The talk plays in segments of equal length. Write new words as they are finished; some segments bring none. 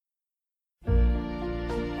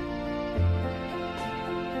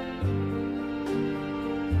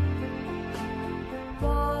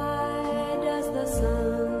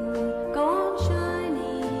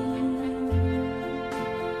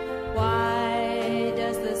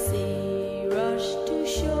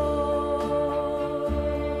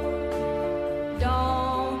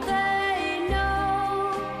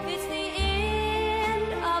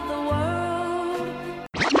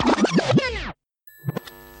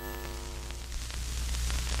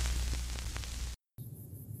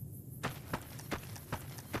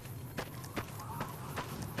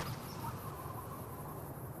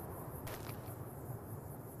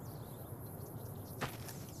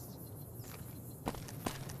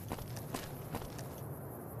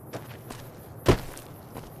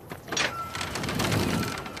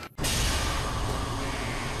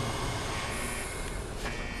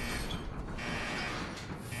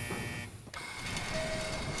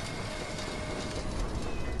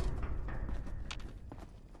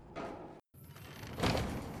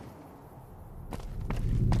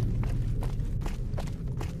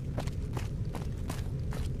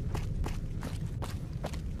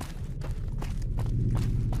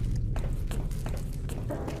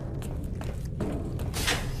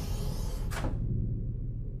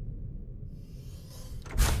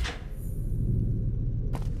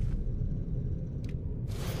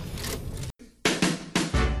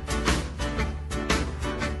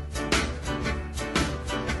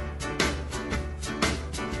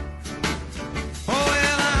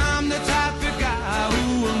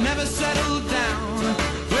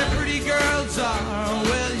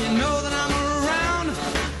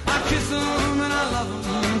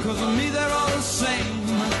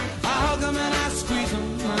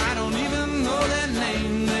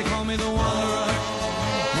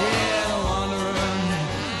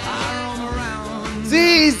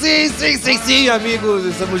Sim, amigos,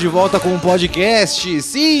 estamos de volta com um podcast,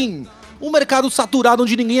 sim! Um mercado saturado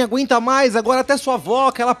onde ninguém aguenta mais, agora até sua avó,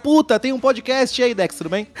 aquela puta, tem um podcast. E aí, Dex, tudo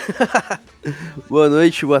bem? Boa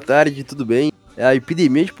noite, boa tarde, tudo bem? É a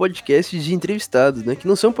epidemia de podcasts de entrevistados, né? Que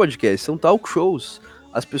não são podcasts, são talk shows.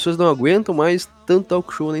 As pessoas não aguentam mais tanto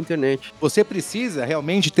talk show na internet. Você precisa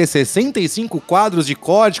realmente ter 65 quadros de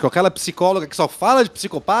código, aquela psicóloga que só fala de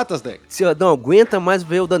psicopatas, Dex? Você não aguenta mais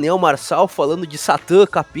ver o Daniel Marçal falando de Satã,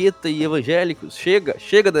 capeta e evangélicos? Chega,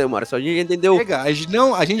 Daniel Marçal, a gente entendeu. Chega,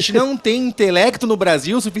 a gente não tem intelecto no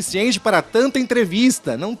Brasil suficiente para tanta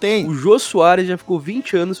entrevista, não tem. O Jô Soares já ficou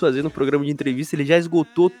 20 anos fazendo um programa de entrevista, ele já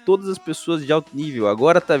esgotou todas as pessoas de alto nível.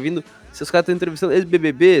 Agora tá vindo, seus caras estão entrevistando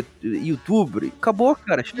ex-BBB, youtuber, acabou,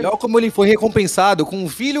 cara. E olha como ele foi recompensado com um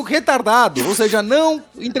filho retardado, ou seja, não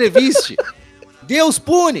entreviste. Deus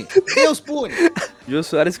pune! Deus pune! Jô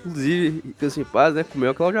Soares, inclusive, Descansa em Paz, né? Comeu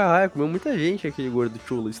a Cláudia Raia, comeu muita gente, aquele gordo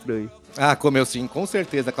chulo estranho. Ah, comeu sim, com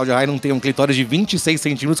certeza. A Cláudia Raia não tem um clitóris de 26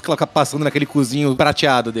 centímetros que ela fica passando naquele cozinho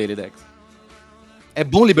prateado dele, Dex. É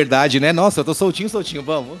bom liberdade, né? Nossa, eu tô soltinho,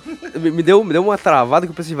 vamos. Me deu uma travada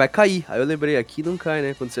que eu pensei, vai cair. Aí eu lembrei, aqui não cai,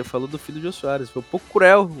 né? Quando você falou do filho do Jô Soares. Foi um pouco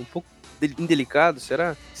cruel, um pouco indelicado,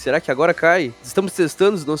 será? Será que agora cai? Estamos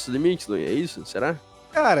testando os nossos limites, Luiz? É isso? Será?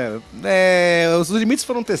 Cara, os limites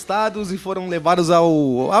foram testados e foram levados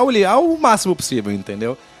ao máximo possível,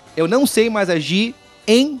 entendeu? Eu não sei mais agir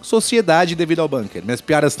em sociedade devido ao bunker. Minhas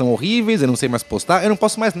piadas estão horríveis, eu não sei mais postar, eu não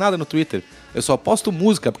posto mais nada no Twitter. Eu só posto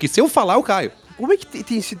música, porque se eu falar, eu caio. Como é que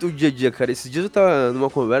tem sido o dia a dia, cara? Esses dias eu tava numa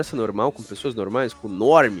conversa normal com pessoas normais, com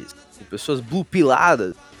normies, com pessoas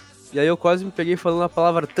blue-piladas. E aí eu quase me peguei falando a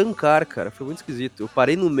palavra tancar, cara. Foi muito esquisito. Eu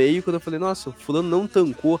parei no meio quando eu falei, nossa, o fulano não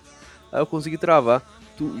tancou. Aí eu consegui travar.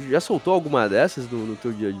 Tu já soltou alguma dessas no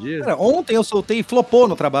teu dia a dia? Cara, ontem eu soltei e flopou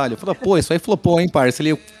no trabalho. Eu falei, pô, isso aí flopou, hein, parça?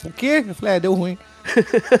 Ele, o quê? Eu falei, deu ruim.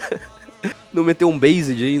 Não meteu um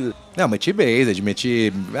based ainda? Não, meti based,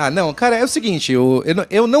 meti... Ah, não, cara, é o seguinte,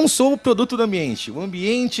 eu não sou o produto do ambiente. O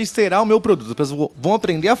ambiente será o meu produto. As pessoas vão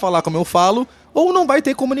aprender a falar como eu falo, ou não vai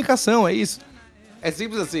ter comunicação, é isso. É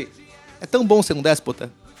simples assim. É tão bom ser um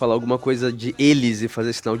déspota. Falar alguma coisa de eles e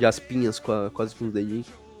fazer sinal de aspinhas quase com os dedinhos.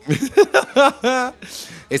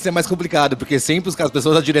 Esse é mais complicado, porque sempre as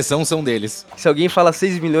pessoas da direção são deles. Se alguém fala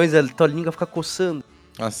 6 milhões, a tua língua fica coçando.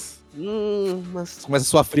 Nossa. Mas... Começa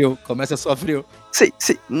a suar frio. Sei.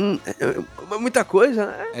 É muita coisa,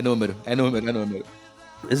 né? É número.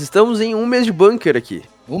 Nós estamos em um mês de bunker aqui.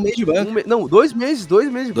 Um mês de bunker. Não, 2 meses de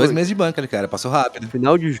bunker. 2 meses de bunker, cara, passou rápido.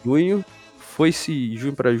 Final de junho, foi-se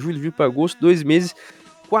junho pra julho pra agosto, 2 meses.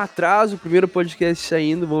 Com atraso, o primeiro podcast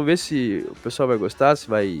saindo. Vamos ver se o pessoal vai gostar, se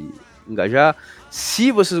vai engajar.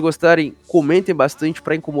 Se vocês gostarem, comentem bastante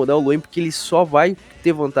pra incomodar o Luan, porque ele só vai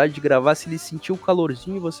ter vontade de gravar se ele sentir o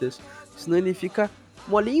calorzinho em vocês. Senão ele fica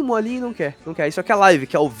molinho e não quer. Isso aqui é live,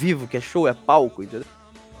 que é ao vivo, que é show, é palco, entendeu?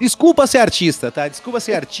 Desculpa ser artista, tá? Desculpa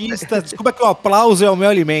que o aplauso é o meu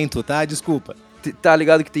alimento, tá? Desculpa. Tá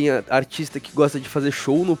ligado que tem artista que gosta de fazer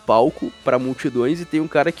show no palco pra multidões e tem um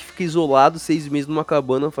cara que fica isolado 6 meses numa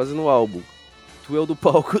cabana fazendo álbum. Tu é o do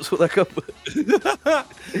palco, eu sou da cabana.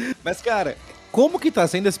 Mas, cara, como que tá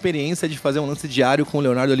sendo a experiência de fazer um lance diário com o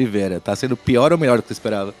Leonardo Oliveira? Tá sendo pior ou melhor do que tu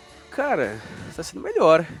esperava? Cara, tá sendo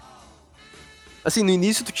melhor. Assim, no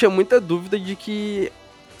início tu tinha muita dúvida de que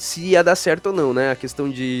se ia dar certo ou não, né? A questão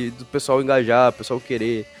do pessoal engajar, o pessoal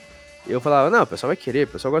querer. Eu falava, não, o pessoal vai querer,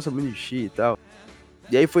 o pessoal gosta muito de xixi e tal.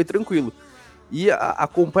 E aí foi tranquilo. E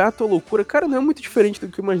acompanhar a tua loucura, cara, não é muito diferente do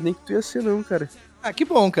que eu imaginei que tu ia ser, não, cara. Ah, que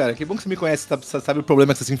bom, cara. Que bom que você me conhece, sabe o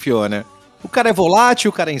problema que você se enfiou, né? O cara é volátil,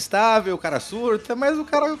 o cara é instável, o cara surta, mas o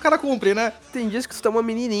cara cumpre, né? Tem dias que tu tá uma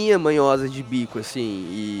menininha manhosa de bico,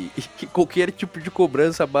 assim, e qualquer tipo de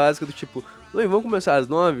cobrança básica do tipo, Luiz, vamos começar às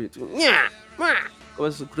 9? Tu,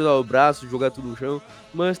 começa a cruzar o braço, jogar tudo no chão,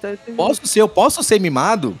 mas tá... Posso ser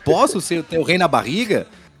mimado? Posso ser o rei na barriga?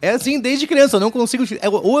 É assim desde criança, eu não consigo...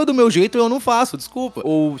 Ou é do meu jeito ou eu não faço, desculpa.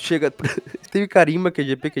 Ou chega... Teve carimba, que é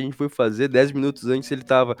GP que a gente foi fazer, 10 minutos antes ele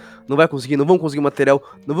tava... Não vai conseguir, não vamos conseguir material,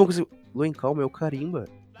 não vamos conseguir... Luan, calma, é o carimba.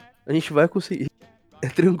 A gente vai conseguir. É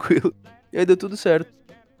tranquilo. E aí deu tudo certo.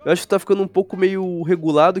 Eu acho que tá ficando um pouco meio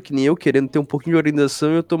regulado, que nem eu, querendo ter um pouquinho de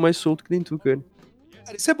organização, e eu tô mais solto que nem tu, cara.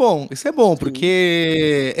 Cara, isso é bom,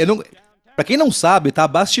 porque... Pra quem não sabe, tá?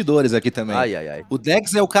 Bastidores aqui também. Ai. O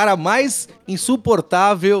Dex é o cara mais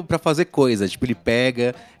insuportável pra fazer coisa. Tipo, ele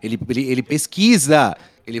pega, ele pesquisa,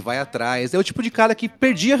 ele vai atrás. É o tipo de cara que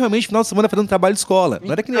perdia realmente o final de semana fazendo trabalho de escola.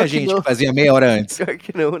 Não era que nem a gente que fazia meia hora antes. Pior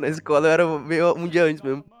que não, na escola eu era um dia antes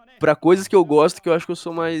mesmo. Pra coisas que eu gosto, que eu acho que eu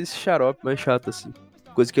sou mais xarope, mais chato, assim.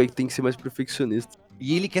 Coisa que tem que ser mais perfeccionista.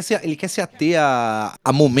 E ele quer se ater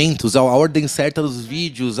a momentos, à ordem certa dos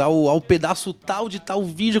vídeos, ao pedaço tal de tal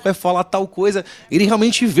vídeo que vai falar tal coisa. Ele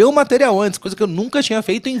realmente vê o material antes, coisa que eu nunca tinha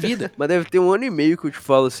feito em vida. Mas deve ter 1 ano e meio que eu te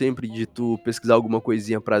falo sempre de tu pesquisar alguma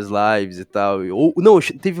coisinha pras lives e tal. Ou, não,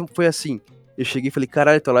 foi assim. Eu cheguei e falei,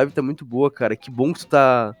 caralho, tua live tá muito boa, cara. Que bom que tu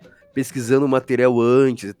tá pesquisando o material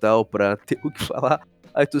antes e tal, pra ter o que falar.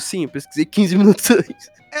 Aí tu, sim, eu pesquisei 15 minutos antes.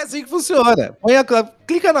 É assim que funciona.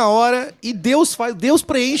 Clica na hora e Deus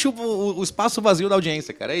preenche o espaço vazio da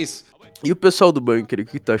audiência, cara. É isso. E o pessoal do bunker, o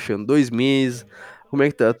que tá achando? 2 meses? Como é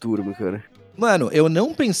que tá a turma, cara? Mano, eu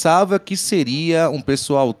não pensava que seria um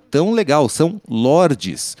pessoal tão legal. São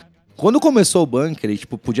lords. Quando começou o bunker e,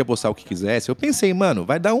 tipo, podia postar o que quisesse, eu pensei, mano,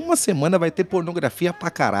 vai dar uma semana, vai ter pornografia pra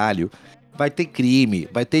caralho. Vai ter crime,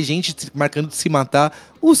 vai ter gente marcando de se matar.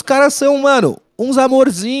 Os caras são, mano, uns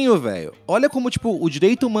amorzinho, velho. Olha como, tipo, o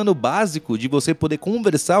direito humano básico de você poder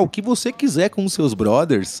conversar o que você quiser com os seus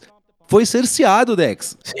brothers foi cerceado,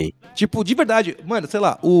 Dex. Sim. Tipo, de verdade, mano, sei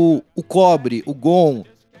lá, o Cobre, o Gon,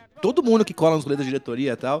 todo mundo que cola nos rolês da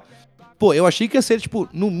diretoria e tal. Pô, eu achei que ia ser, tipo,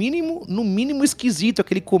 no mínimo esquisito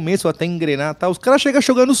aquele começo até engrenar e tal. Os caras chegam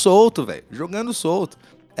jogando solto, velho. Jogando solto.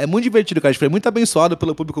 É muito divertido, cara. A gente foi muito abençoado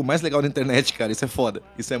pelo público mais legal da internet, cara. Isso é foda.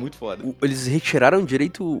 Isso é muito foda. Eles retiraram o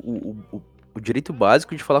direito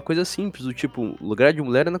básico de falar coisas simples, do tipo, o lugar de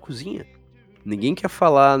mulher é na cozinha. Ninguém quer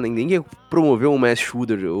falar, ninguém quer promover um mass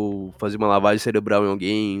shooter, ou fazer uma lavagem cerebral em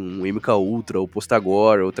alguém, um MK Ultra, ou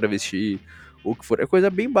postagore, ou travesti, ou o que for. É coisa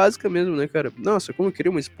bem básica mesmo, né, cara? Nossa, como eu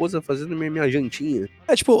queria uma esposa fazendo minha jantinha.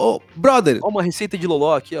 É tipo, ô, brother, Ó uma receita de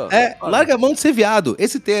loló aqui, ó. larga a mão de ser viado.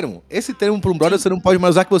 Esse termo pra um brother você não pode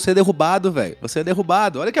mais usar que você é derrubado, velho. Você é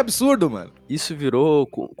derrubado. Olha que absurdo, mano. Isso virou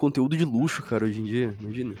conteúdo de luxo, cara, hoje em dia,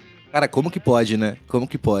 imagina. Cara, como que pode, né? Como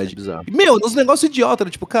que pode? É bizarro. Meu, nos negócios idiota,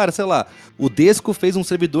 tipo, cara, sei lá, o Desco fez um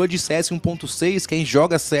servidor de CS 1.6, quem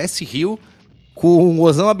joga CS Rio com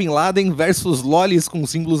Osama Bin Laden versus lolis com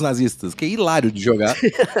símbolos nazistas, que é hilário de jogar,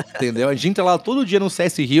 entendeu? A gente entra lá todo dia no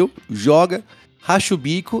CS Rio, joga, racha o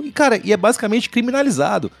bico, e cara, e é basicamente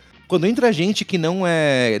criminalizado. Quando entra gente que não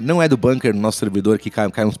é do bunker no nosso servidor, que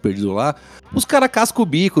cai uns perdidos lá, os caras cascam o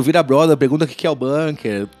bico, vira brother, pergunta o que é o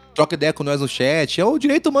bunker, troca ideia com nós no chat. É o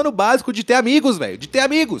direito humano básico de ter amigos, velho. De ter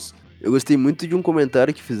amigos. Eu gostei muito de um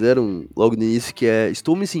comentário que fizeram logo no início, que é: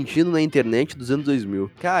 estou me sentindo na internet dos anos 2000.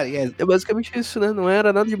 Cara, É basicamente isso, né? Não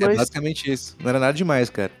era nada é demais. basicamente isso. Não era nada demais,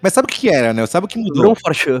 cara. Mas sabe o que era, né? Sabe o que mudou? Não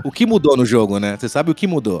farchã. O que mudou no jogo, né? Você sabe o que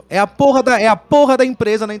mudou? É a porra da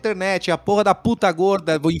empresa na internet, é a porra da puta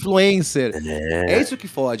gorda, do influencer. É isso que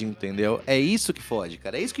fode, entendeu? É isso que fode,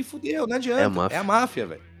 cara. É isso que fudeu, não adianta. É a máfia. É a máfia,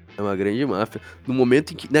 velho. É uma grande máfia. No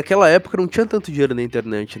momento em que. Naquela época não tinha tanto dinheiro na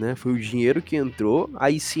internet, né? Foi o dinheiro que entrou,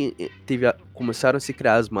 aí sim começaram a se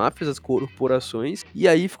criar as máfias, as corporações, e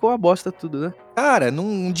aí ficou uma bosta tudo, né? Cara,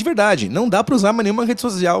 de verdade, não dá pra usar mais nenhuma rede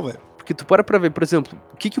social, velho. Porque tu para pra ver, por exemplo,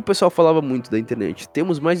 o que o pessoal falava muito da internet?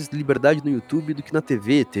 Temos mais liberdade no YouTube do que na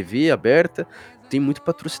TV. TV aberta, tem muito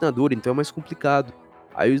patrocinador, então é mais complicado.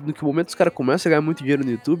 Aí no que momento os caras começam a ganhar muito dinheiro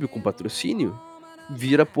no YouTube com patrocínio,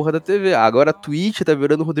 vira a porra da TV. Agora a Twitch tá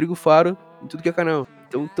virando o Rodrigo Faro em tudo que é canal.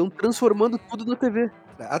 Então estão transformando tudo na TV.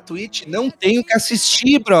 A Twitch não tem o que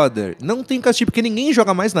assistir, brother. Não tem o que assistir, porque ninguém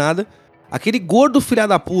joga mais nada. Aquele gordo filha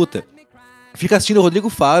da puta fica assistindo o Rodrigo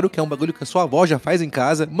Faro, que é um bagulho que a sua avó já faz em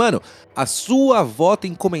casa. Mano, a sua avó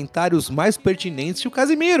tem comentários mais pertinentes que o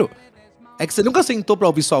Casimiro. É que você nunca sentou pra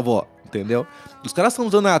ouvir sua avó, entendeu? Os caras estão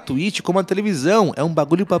usando a Twitch como a televisão. É um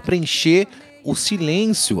bagulho pra preencher o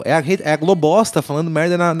silêncio. É a Globosta falando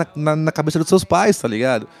merda na cabeça dos seus pais, tá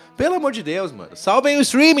ligado? Pelo amor de Deus, mano. Salvem o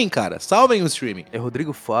streaming, cara. Salvem o streaming. É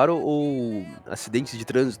Rodrigo Faro ou acidentes de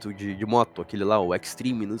trânsito de moto, aquele lá, o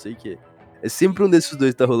Extreme, não sei o que. É sempre um desses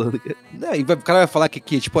dois que tá rolando, cara. E o cara vai falar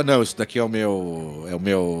que, tipo, não, isso daqui é o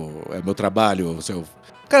meu trabalho.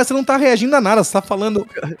 Cara, você não tá reagindo a nada, você tá falando.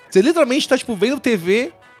 Você literalmente tá, tipo, vendo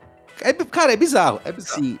TV. Cara, é bizarro.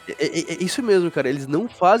 Sim, é isso mesmo, cara. Eles não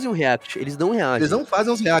fazem um react, eles não reagem. Eles não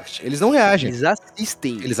fazem os reacts, eles não reagem. Eles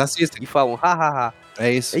assistem. Eles assistem. E falam, hahaha.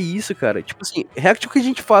 É isso. É isso, cara. Tipo assim, react é o que a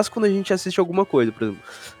gente faz quando a gente assiste alguma coisa, por exemplo.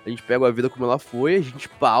 A gente pega a vida como ela foi, a gente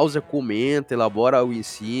pausa, comenta, elabora algo em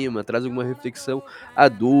cima, traz alguma reflexão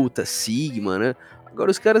adulta, sigma, né? Agora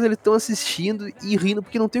os caras, eles estão assistindo e rindo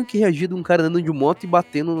porque não tem o que reagir de um cara andando de moto e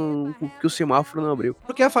batendo porque o semáforo não abriu.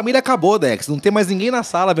 Porque a família acabou, Dex. Não tem mais ninguém na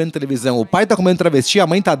sala vendo televisão. O pai tá comendo travesti, a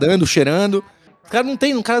mãe tá dando, cheirando. Os caras não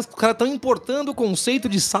tem, os caras tão importando o conceito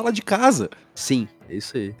de sala de casa. Sim, é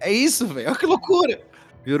isso aí. É isso, velho. Olha que loucura.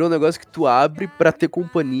 Virou um negócio que tu abre pra ter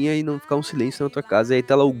companhia e não ficar um silêncio na tua casa. E aí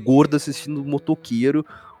tá lá o gordo assistindo o motoqueiro,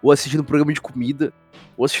 ou assistindo um programa de comida,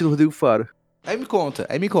 ou assistindo o Rodrigo Faro. Aí me conta.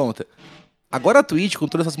 Agora a Twitch, com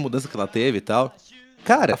todas essas mudanças que ela teve e tal,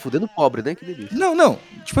 cara, Tá fudendo pobre, né? Que delícia. não,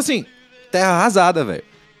 tipo assim, terra arrasada, velho.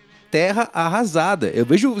 Terra arrasada. Eu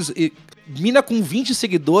vejo mina com 20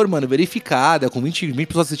 seguidor, mano, verificada, com 20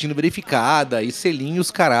 pessoas assistindo verificada, e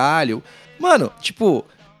selinhos, caralho. Mano, tipo,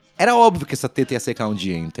 era óbvio que essa teta ia secar um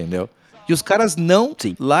dia, entendeu? E os caras não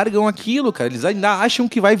Sim. largam aquilo, cara. Eles ainda acham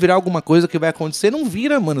que vai virar alguma coisa, que vai acontecer. Não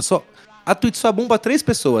vira, mano. A Twitch só bomba 3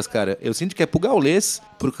 pessoas, cara. Eu sinto que é pro Gaules,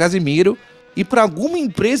 pro Casimiro e pra alguma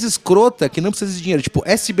empresa escrota que não precisa de dinheiro, tipo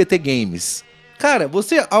SBT Games. Cara,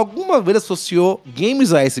 você alguma vez associou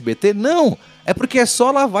games a SBT? Não. É porque é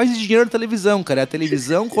só lavagem de dinheiro na televisão, cara. É a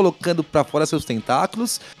televisão colocando pra fora seus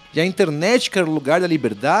tentáculos. E a internet, que era o lugar da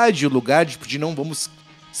liberdade, o lugar de não vamos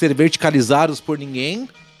ser verticalizados por ninguém,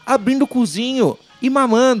 abrindo o cozinho e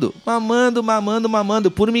mamando,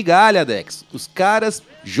 por migalha, Dex. Os caras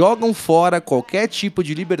jogam fora qualquer tipo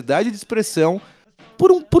de liberdade de expressão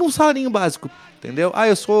por um salarinho básico, entendeu? Ah,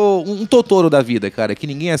 eu sou um Totoro da vida, cara, que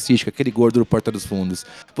ninguém assiste, com aquele gordo do Porta dos Fundos.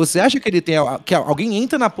 Você acha que ele tem... que alguém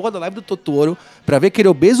entra na porra da live do Totoro pra ver aquele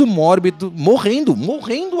obeso mórbido morrendo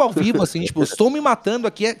ao vivo, assim, tipo, estou me matando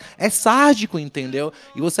aqui, é sádico, entendeu?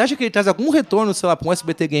 E você acha que ele traz algum retorno, sei lá, pra um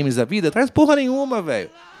SBT Games da vida? Traz porra nenhuma, velho.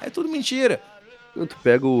 É tudo mentira. Quando tu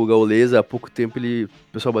pega o Gaules, há pouco tempo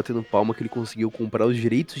o pessoal batendo palma que ele conseguiu comprar os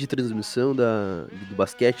direitos de transmissão do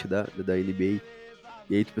basquete da NBA.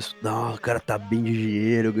 E aí tu pensa, não, o cara tá bem de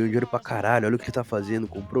dinheiro, ganhou dinheiro pra caralho, olha o que ele tá fazendo,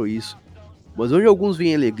 comprou isso. Mas onde alguns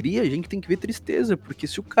veem alegria, a gente tem que ver tristeza, porque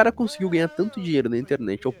se o cara conseguiu ganhar tanto dinheiro na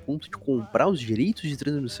internet ao ponto de comprar os direitos de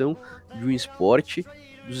transmissão de um esporte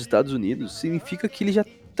dos Estados Unidos, significa que ele já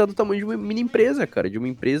tá do tamanho de uma mini empresa, cara, de uma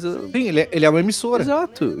empresa... Sim, ele é uma emissora.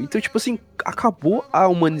 Exato. Então, tipo assim, acabou a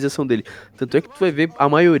humanização dele. Tanto é que tu vai ver a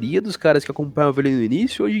maioria dos caras que acompanhavam ele no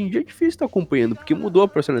início, hoje em dia é difícil estar acompanhando, porque mudou a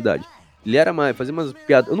personalidade. Ele era mais, fazia umas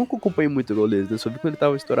piadas. Eu nunca acompanhei muito o Gaules, né? Só vi quando ele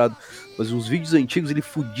tava estourado. Mas uns vídeos antigos, ele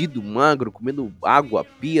fudido, magro, comendo água,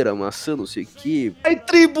 pera, maçã, não sei o quê. Aí,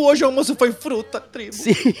 tribo, hoje o almoço foi fruta, tribo.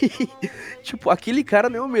 Sim. Tipo, aquele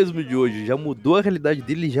cara não é o mesmo de hoje. Já mudou a realidade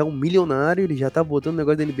dele, ele já é um milionário, ele já tá botando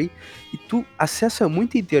negócio da NBA. E tu acessa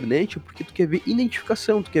muito a internet porque tu quer ver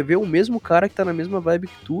identificação, tu quer ver o mesmo cara que tá na mesma vibe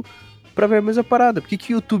que tu pra ver a mesma parada. Por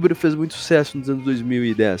que youtuber fez muito sucesso nos anos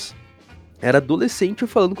 2010? Era adolescente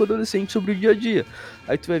falando com adolescente sobre o dia a dia.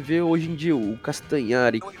 Aí tu vai ver hoje em dia o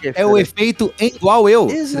Castanhari. É o efeito igual eu.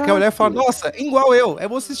 Exato. Você quer olhar e falar, nossa, igual eu. Eu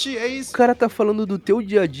vou assistir, é isso. O cara tá falando do teu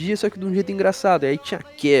dia a dia, só que de um jeito engraçado. Aí tinha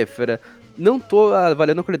Kéfera. Não tô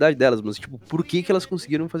avaliando a qualidade delas, mas tipo, por que elas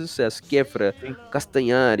conseguiram fazer sucesso? Kéfera,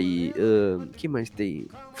 Castanhari, que mais tem?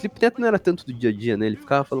 O Felipe Neto não era tanto do dia a dia, né? Ele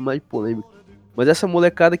ficava falando mais de polêmica. Mas essa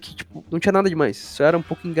molecada que, tipo, não tinha nada demais. Só era um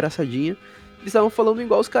pouco engraçadinha. Eles estavam falando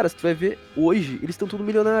igual os caras. Tu vai ver, hoje, eles estão tudo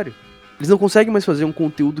milionário. Eles não conseguem mais fazer um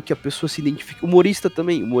conteúdo que a pessoa se identifique. Humorista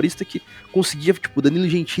também. Humorista que conseguia, tipo, Danilo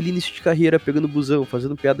Gentili, início de carreira, pegando busão,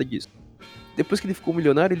 fazendo piada disso. Depois que ele ficou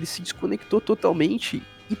milionário, ele se desconectou totalmente.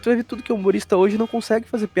 E tu vai ver tudo que é humorista hoje não consegue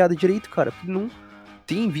fazer piada direito, cara. Porque não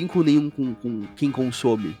tem vínculo nenhum com quem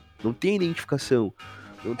consome. Não tem identificação.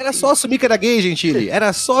 Era só assumir que era gay, Gentili.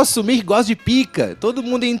 Era só assumir que gosta de pica. Todo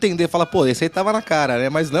mundo ia entender. Fala, pô, esse aí tava na cara, né?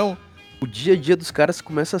 Mas não. O dia a dia dos caras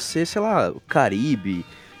começa a ser, sei lá, o Caribe,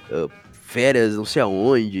 férias não sei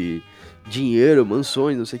aonde, dinheiro,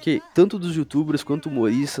 mansões, não sei o que. Tanto dos youtubers, quanto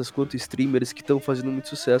humoristas, quanto streamers que estão fazendo muito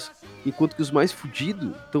sucesso. Enquanto que os mais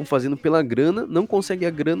fudidos estão fazendo pela grana, não conseguem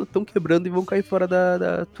a grana, estão quebrando e vão cair fora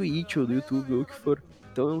da Twitch ou do YouTube ou o que for.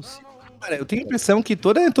 Então é um ciclo. Cara, eu tenho a impressão que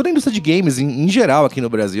toda a indústria de games, em geral, aqui no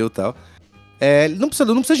Brasil e tal, não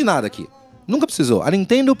precisa de nada aqui. Nunca precisou. A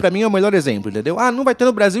Nintendo, pra mim, é o melhor exemplo, entendeu? Ah, não vai ter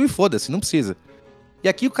no Brasil e foda-se, não precisa. E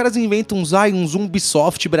aqui os caras inventam uns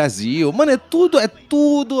Ubisoft Brasil. Mano, é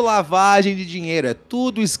tudo lavagem de dinheiro. É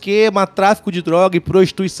tudo esquema, tráfico de droga e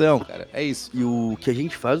prostituição, cara. É isso. E o que a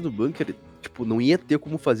gente faz no bunker, tipo, não ia ter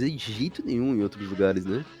como fazer de jeito nenhum em outros lugares,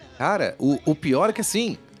 né? Cara, o pior é que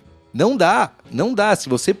assim, não dá. Se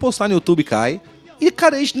você postar no YouTube, cai. E,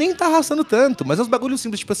 cara, a gente nem tá arrastando tanto. Mas é uns bagulhos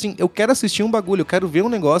simples, tipo assim, eu quero assistir um bagulho, eu quero ver um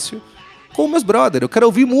negócio com meus brother, eu quero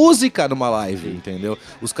ouvir música numa live, entendeu?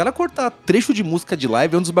 Os caras cortar trecho de música de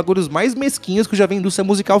live é um dos bagulhos mais mesquinhos que eu já vi a indústria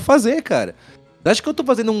musical fazer, cara. Você acha que eu tô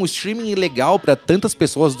fazendo um streaming ilegal pra tantas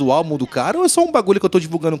pessoas do álbum do cara, ou é só um bagulho que eu tô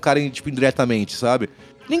divulgando o cara, tipo, indiretamente, sabe?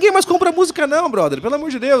 Ninguém mais compra música não, brother, pelo amor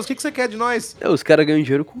de Deus, o que você quer de nós? Os caras ganham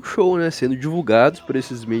dinheiro com show, né? Sendo divulgados por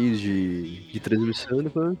esses meios de transmissão.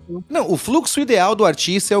 Depois... Não, o fluxo ideal do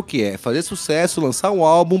artista é o que? É fazer sucesso, lançar um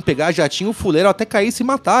álbum, pegar jatinho fuleiro até cair e se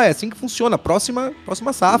matar. É assim que funciona. Próxima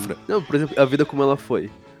safra. Não, por exemplo, a vida como ela foi.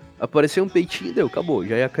 Apareceu um peitinho, deu, acabou,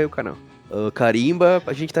 já ia cair o canal. carimba,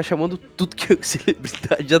 a gente tá chamando tudo que é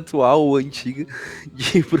celebridade atual ou antiga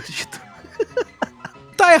de prostituta.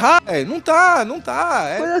 Tá errado, não tá.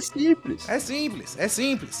 Coisa simples. É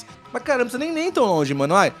simples. Mas, cara, não precisa nem tão longe,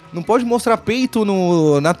 mano. Ai, não pode mostrar peito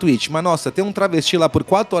na Twitch. Mas, nossa, tem um travesti lá por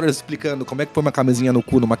 4 horas explicando como é que põe uma camisinha no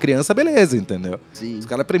cu numa criança, beleza, entendeu? Sim. Os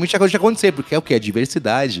caras permitem a coisa de acontecer, porque é o quê? É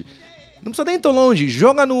diversidade. Não precisa nem tão longe.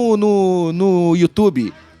 Joga no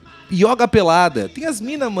YouTube. Yoga pelada. Tem as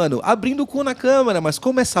minas, mano, abrindo o cu na câmera. Mas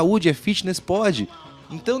como é saúde, é fitness, pode.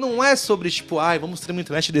 Então não é sobre, tipo, vamos ter uma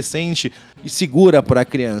internet decente e segura para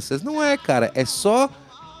crianças. Não é, cara. É só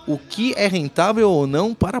o que é rentável ou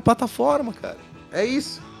não para a plataforma, cara. É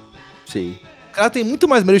isso. Sim. O cara tem muito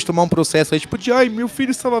mais medo de tomar um processo aí, tipo, meu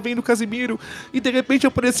filho estava vendo o Casimiro e de repente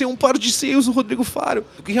apareceu um par de seios do Rodrigo Faro,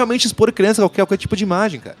 do que realmente expor criança a qualquer tipo de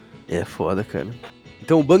imagem, cara. É foda, cara.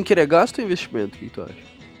 Então o bunker é gasto ou investimento? O que tu acha?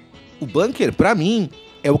 O bunker, pra mim,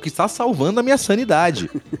 é o que está salvando a minha sanidade.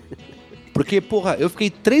 Porque, porra, eu fiquei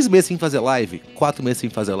 3 meses sem fazer live, 4 meses sem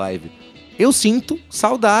fazer live. Eu sinto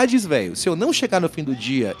saudades, velho. Se eu não chegar no fim do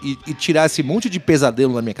dia e tirar esse monte de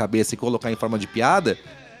pesadelo na minha cabeça e colocar em forma de piada,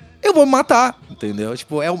 eu vou me matar, entendeu?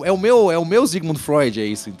 Tipo, é o meu Sigmund Freud, é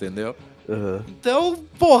isso, entendeu? Uhum. Então,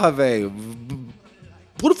 porra, velho.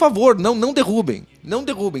 Por favor, não derrubem. Não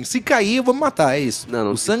derrubem. Se cair, eu vou me matar, é isso.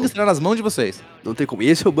 Não o sangue estará nas mãos de vocês. Não tem como.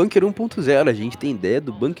 Esse é o bunker 1.0. A gente tem ideia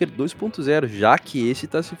do bunker 2.0, já que esse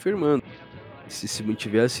tá se firmando. Se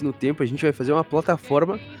mantiver assim no tempo, a gente vai fazer uma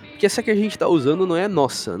plataforma, porque essa que a gente tá usando não é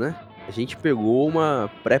nossa, né? A gente pegou uma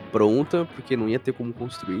pré-pronta, porque não ia ter como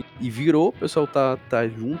construir, e virou, o pessoal tá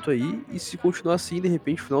junto aí, e se continuar assim, de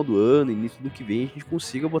repente, final do ano, início do que vem, a gente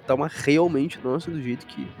consiga botar uma realmente nossa, do jeito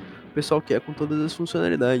que o pessoal quer, com todas as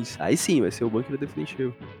funcionalidades. Aí sim, vai ser o bunker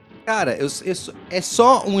definitivo. Cara, é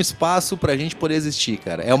só um espaço pra gente poder existir,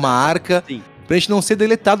 cara. É uma arca... Sim. Pra gente não ser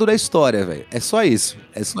deletado da história, velho. É só isso.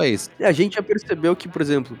 É só isso. E a gente já percebeu que, por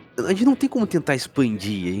exemplo, a gente não tem como tentar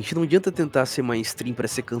expandir. A gente não adianta tentar ser mainstream pra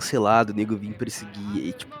ser cancelado, o nego vir perseguir.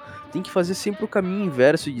 E, tipo, tem que fazer sempre o caminho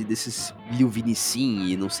inverso desses Lil Vinicim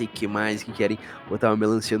e não sei o que mais que querem botar uma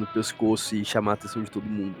melancia no pescoço e chamar a atenção de todo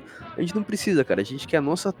mundo. A gente não precisa, cara. A gente quer a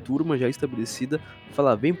nossa turma já estabelecida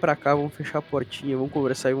falar, vem pra cá, vamos fechar a portinha, vamos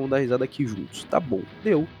conversar e vamos dar risada aqui juntos. Tá bom,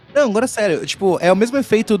 deu. Não, agora sério, tipo, é o mesmo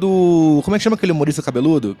efeito do... Como é que chama aquele humorista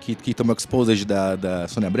cabeludo que tomou exposed da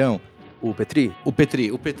Sônia Abrão? O Petri? O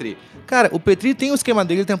Petri. Cara, o Petri tem o esquema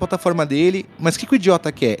dele, tem a plataforma dele, mas o que o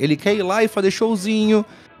idiota quer? Ele quer ir lá e fazer showzinho,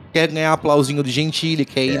 quer ganhar aplausinho de Gentili,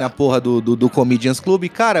 quer ir na porra do Comedians Club.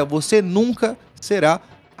 Cara, você nunca será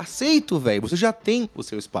aceito, velho. Você já tem o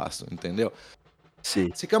seu espaço, entendeu?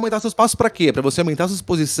 Sim. Você quer aumentar seus passos pra quê? Pra você aumentar sua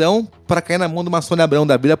exposição, pra cair na mão de uma Sônia Abrão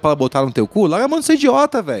da vida pra ela botar no teu cu? Larga a mão de ser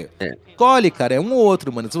idiota, velho. Escolhe, cara, é um ou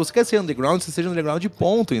outro, mano. Se você quer ser underground, você seja underground de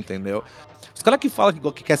ponto, entendeu? Os caras que falam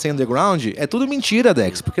que quer ser underground, é tudo mentira,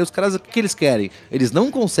 Dex. Porque os caras, o que eles querem? Eles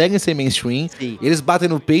não conseguem ser mainstream, eles batem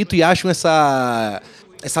no peito e acham essa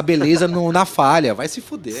beleza na falha. Vai se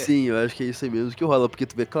fuder. Sim, eu acho que é isso aí mesmo que rola, porque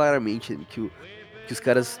tu vê claramente que os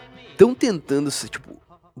caras estão tentando ser, tipo...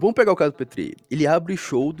 Vamos pegar o caso do Petri. Ele abre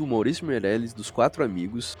show do Maurício Meirelles, dos 4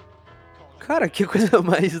 amigos. Cara, que coisa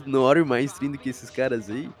mais enorme, mais do que esses caras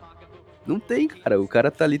aí. Não tem, cara. O cara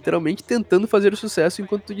tá literalmente tentando fazer o sucesso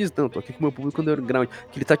enquanto tu diz, não, tô aqui com o meu público underground.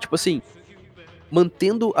 Que ele tá, tipo assim,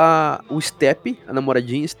 mantendo o step, a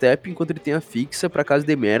namoradinha step, enquanto ele tem a fixa, pra caso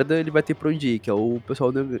de merda, ele vai ter pra onde ir, que é o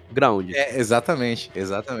pessoal do underground. É, exatamente.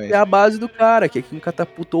 É a base do cara, que é quem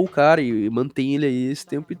catapultou o cara e mantém ele aí esse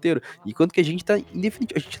tempo inteiro. Enquanto que a gente tá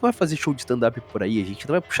indefinitivo, a gente não vai fazer show de stand-up por aí, a gente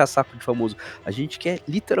não vai puxar saco de famoso. A gente quer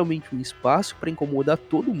literalmente um espaço pra incomodar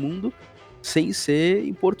todo mundo sem ser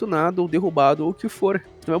importunado ou derrubado ou o que for. A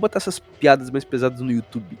gente não vai botar essas piadas mais pesadas no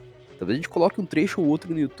YouTube. Talvez a gente coloque um trecho ou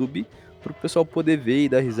outro no YouTube pro pessoal poder ver e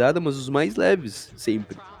dar risada, mas os mais leves,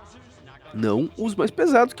 sempre. Não os mais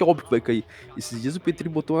pesados, que é óbvio que vai cair. Esses dias o Petri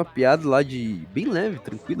botou uma piada lá de... bem leve,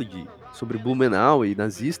 tranquila, sobre Blumenau e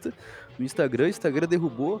nazista no Instagram. O Instagram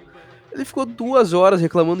derrubou. Ele ficou 2 horas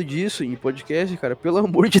reclamando disso em podcast, cara. Pelo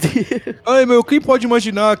amor de Deus. Ai, meu, quem pode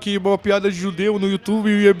imaginar que uma piada de judeu no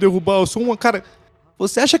YouTube ia me derrubar? Eu sou uma... Cara,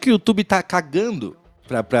 você acha que o YouTube tá cagando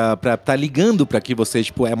tá ligando pra que você,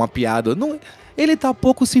 tipo, é uma piada? Não... Ele tá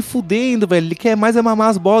pouco se fudendo, velho. Ele quer mais mamar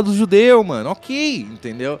as bolas do judeu, mano. Ok,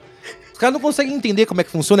 entendeu? Os caras não conseguem entender como é que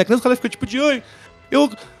funciona. É que os caras ficam tipo de... Ai, eu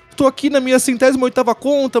tô aqui na minha 108ª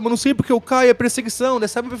conta, mas não sei porque eu caio, é perseguição. Né?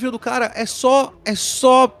 Sabe o perfil do cara? É só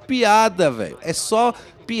piada, velho. É só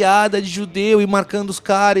piada de judeu e marcando os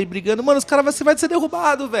caras e brigando. Mano, os caras você vai ser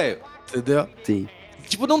derrubado, velho. Entendeu? Sim.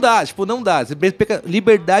 Tipo, não dá.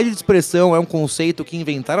 Liberdade de expressão é um conceito que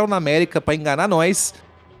inventaram na América pra enganar nós.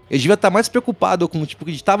 Ele devia estar mais preocupado com, tipo,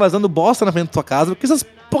 de estar vazando bosta na frente da tua casa do que essas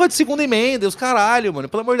porra de segunda emenda, os caralho, mano.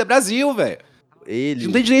 Pelo amor de Deus, Brasil, velho. A gente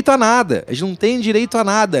não tem direito a nada. A gente não tem direito a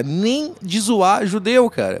nada. Nem de zoar judeu,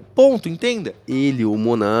 cara. Ponto, entenda. Ele, o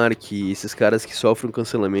Monark, esses caras que sofrem um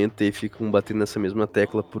cancelamento e ficam batendo nessa mesma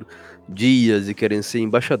tecla por dias e querem ser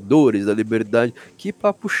embaixadores da liberdade. Que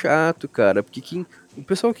papo chato, cara. Porque o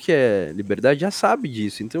pessoal que quer liberdade já sabe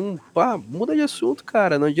disso. Então, pá, muda de assunto,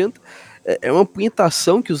 cara. Não adianta. É uma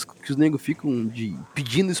punhetação que os negros ficam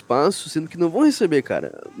pedindo espaço, sendo que não vão receber,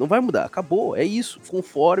 cara. Não vai mudar. Acabou. É isso.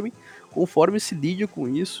 Conforme se lide com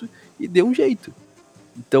isso e dê um jeito.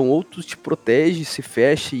 Então, ou tu te protege, se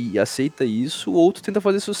fecha e aceita isso, ou tu tenta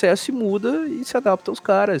fazer sucesso e muda e se adapta aos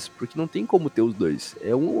caras, porque não tem como ter os dois.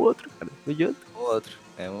 É um ou outro, cara. Não adianta.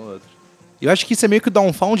 É um outro. Eu acho que isso é meio que o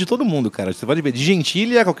downfall de todo mundo, cara. Você pode ver, de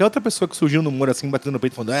Gentili a qualquer outra pessoa que surgiu no humor assim, batendo no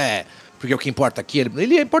peito, falando, porque o que importa aqui,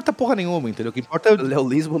 ele importa porra nenhuma, entendeu? O que importa é... O Léo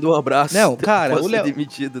Lins mandou um abraço. Não, cara, o Léo...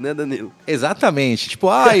 demitido, né, Danilo? Exatamente. Tipo,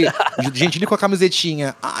 Gentili com a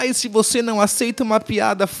camisetinha. Se você não aceita uma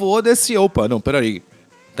piada, foda-se. Opa, não, peraí.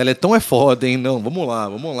 Teleton é foda, hein? Não, vamos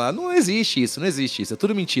lá. Não existe isso. É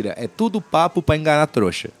tudo mentira. É tudo papo pra enganar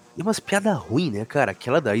trouxa. E umas piadas ruins, né, cara?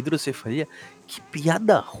 Aquela da hidrocefalia. Que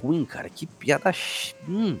piada ruim, cara. Que piada...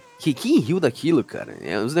 Quem riu daquilo, cara?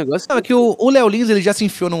 É uns negócios... Não, é que o Léo Lins, ele já se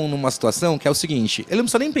enfiou numa situação que é o seguinte. Ele não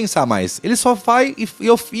precisa nem pensar mais. Ele só vai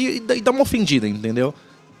e dá uma ofendida, entendeu?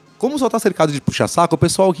 Como só tá cercado de puxa-saco, o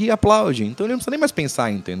pessoal ri e aplaude. Então ele não precisa nem mais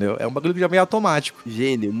pensar, entendeu? É um bagulho que já meio automático.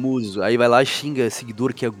 Gênio, muso. Aí vai lá e xinga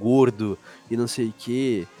seguidor que é gordo e não sei o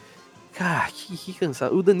quê. Cara, que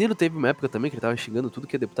cansado. O Danilo teve uma época também que ele tava xingando tudo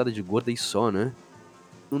que é deputada de gorda e só, né?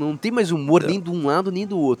 Não tem mais humor nem de um lado nem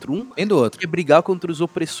do outro. Nem do outro. Quer brigar contra os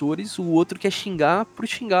opressores, o outro quer xingar por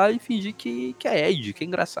xingar e fingir que é Ed, que é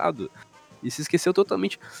engraçado. E se esqueceu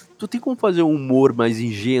totalmente. Tu tem como fazer um humor mais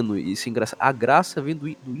ingênuo e se engraçar. A graça vem do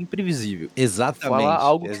imprevisível. Exatamente. Falar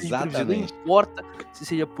algo que seja imprevisível, não importa se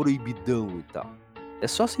seja proibidão e tal. É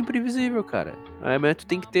só ser imprevisível, cara. Mas tu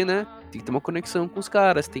tem que ter, né? Tem que ter uma conexão com os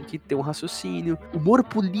caras, tem que ter um raciocínio. Humor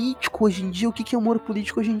político hoje em dia, o que é humor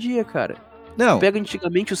político hoje em dia, cara? Não. Pega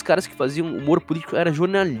antigamente os caras que faziam humor político, era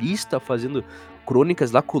jornalista fazendo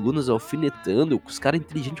crônicas lá, colunas alfinetando, os caras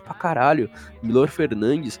inteligentes pra caralho. Milor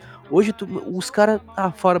Fernandes. Hoje os caras,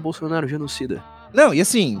 fora Bolsonaro, genocida. Não, e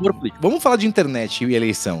assim, vamos falar de internet e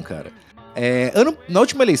eleição, cara. Na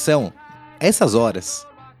última eleição, essas horas,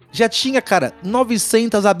 já tinha, cara,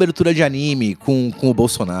 900 aberturas de anime com o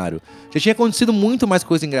Bolsonaro. Já tinha acontecido muito mais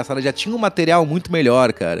coisa engraçada, já tinha um material muito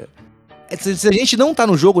melhor, cara. Se a gente não tá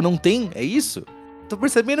no jogo, não tem, é isso? Tô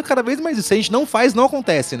percebendo cada vez mais isso. Se a gente não faz, não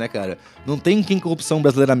acontece, né, cara? Não tem quem corrupção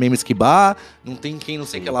brasileira meme esquibar, não tem quem não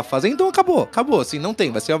sei o que lá fazer, então acabou, assim, não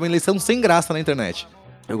tem. Vai ser uma eleição sem graça na internet.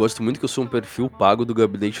 Eu gosto muito que eu sou um perfil pago do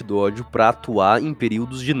Gabinete do Ódio pra atuar em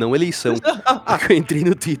períodos de não eleição. Porque eu entrei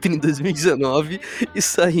no Twitter em 2019 e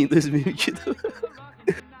saí em 2022.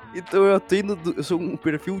 Então eu sou um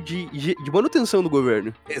perfil de manutenção do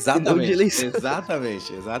governo. Exatamente. Não de eleição.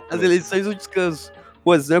 Exatamente. As eleições eu descanso.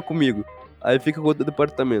 Pô, não é comigo. Aí fica com outro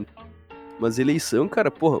departamento. Mas eleição, cara,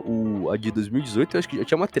 porra, a de 2018 eu acho que já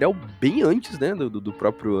tinha material bem antes, né, do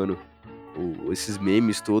próprio ano. Esses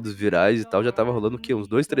memes todos virais e tal, já tava rolando o quê? Uns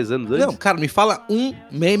 2, 3 anos antes? Não, cara, me fala um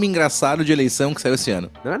meme engraçado de eleição que saiu esse ano.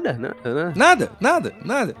 Nada.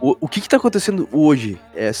 O que tá acontecendo hoje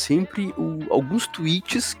é sempre alguns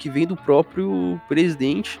tweets que vêm do próprio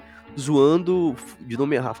presidente zoando,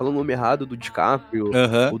 falando o nome errado do DiCaprio,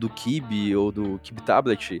 ou do Kibe, ou do Kibe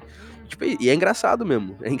Tablet. Tipo, e é engraçado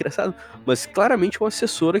mesmo, Mas claramente é uma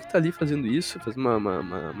assessora que tá ali fazendo isso, fazendo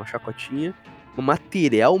uma chacotinha. Um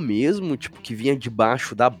material mesmo, tipo, que vinha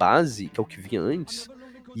debaixo da base, que é o que vinha antes,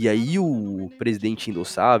 e aí o presidente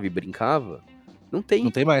endossava e brincava, não tem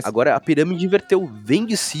mais. Agora a pirâmide inverteu, vem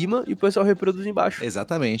de cima e o pessoal reproduz embaixo.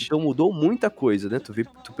 Exatamente. Então mudou muita coisa, né?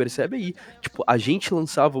 Tu percebe aí. Tipo, a gente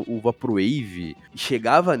lançava o Vaporwave,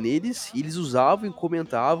 chegava neles, e eles usavam e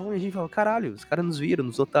comentavam, e a gente falava, caralho, os caras nos viram,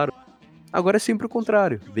 nos notaram. Agora é sempre o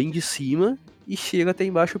contrário, vem de cima e chega até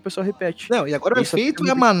embaixo e o pessoal repete. Não, e agora o efeito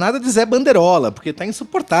é a manada de Zé Banderola, porque tá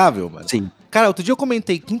insuportável, mano. Sim. Cara, outro dia eu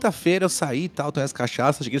comentei, quinta-feira eu saí e tal, tomei as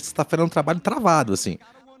cachaças, cheguei sexta-feira no trabalho travado, assim.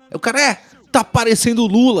 O cara tá parecendo o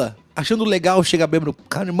Lula, achando legal, chega bêbado.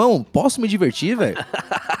 Cara, irmão, posso me divertir, velho?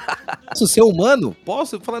 Posso ser humano?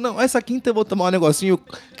 Posso? Falar, não, essa quinta eu vou tomar um negocinho,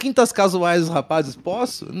 quintas casuais dos rapazes,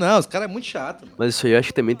 posso? Não, os caras é muito chato. Mas isso aí eu acho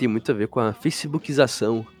que também tem muito a ver com a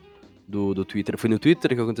facebookização do Twitter. Foi no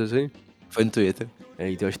Twitter que aconteceu isso? Foi no Twitter.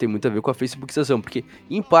 Então acho que tem muito a ver com a facebookização, porque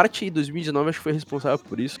em parte 2019 acho que foi responsável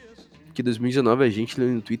por isso, porque 2019 a gente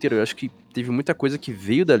no Twitter, eu acho que teve muita coisa que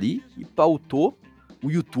veio dali e pautou o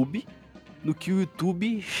YouTube, no que o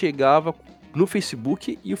YouTube chegava no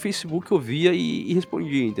Facebook e o Facebook ouvia e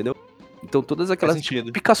respondia, entendeu? Então todas Faz aquelas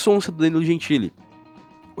sentido. picaçonça do Danilo Gentili.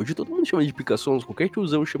 Hoje todo mundo chama de picaçonça, qualquer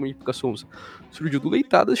tiozão chama de picaçonça. Surgiu do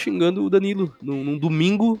Leitadas xingando o Danilo. Num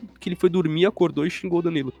domingo que ele foi dormir, acordou e xingou o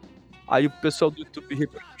Danilo. Aí o pessoal do YouTube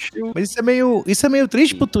repercutiu. Mas isso é meio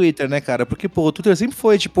triste Sim. pro Twitter, né, cara? Porque, pô, o Twitter sempre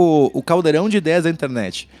foi, tipo, o caldeirão de ideias da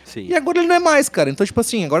internet. Sim. E agora ele não é mais, cara. Então, tipo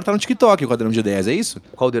assim, agora tá no TikTok o caldeirão de ideias, é isso?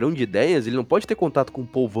 O caldeirão de ideias, ele não pode ter contato com o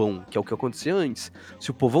povão, que é o que acontecia antes.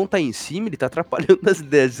 Se o povão tá em cima, ele tá atrapalhando as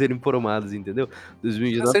ideias de serem formadas, entendeu?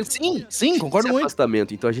 2019 Sim, concordo esse muito.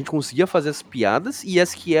 afastamento. Então a gente conseguia fazer as piadas e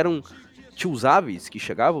as que eram tiozáveis, que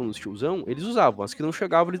chegavam nos tiozão, eles usavam. As que não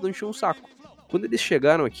chegavam, eles não enchiam o saco. Quando eles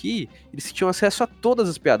chegaram aqui, eles tinham acesso a todas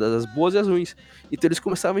as piadas, as boas e as ruins. Então eles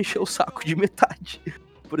começavam a encher o saco de metade.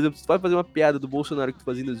 Por exemplo, se tu vai fazer uma piada do Bolsonaro que tu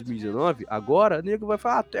fazia em 2019, agora o nego vai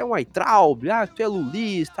falar, ah, tu é um Weintraub, ah, tu é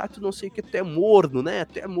lulista, ah, tu não sei o que, tu é morno, né?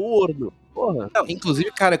 Tu é morno. Porra. Não, inclusive,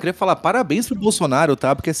 cara, eu queria falar parabéns pro Bolsonaro,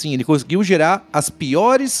 tá? Porque, assim, ele conseguiu gerar as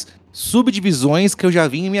piores subdivisões que eu já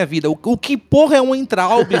vi em minha vida. O que porra é um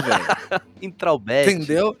Entraub, velho? Intraubete.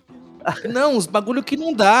 Entendeu? Não, os bagulho que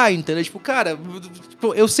não dá, entendeu? Tipo, cara,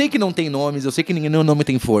 tipo, eu sei que não tem nomes, eu sei que nenhum nome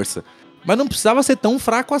tem força. Mas não precisava ser tão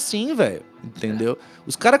fraco assim, velho. Entendeu?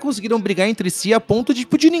 Os caras conseguiram brigar entre si a ponto de,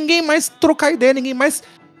 tipo, de ninguém mais trocar ideia, ninguém mais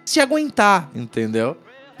se aguentar, entendeu?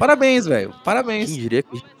 Parabéns, velho. Parabéns. Quem diria que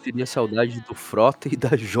a gente teria saudade do Frota e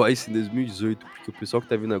da Joyce em 2018, porque o pessoal que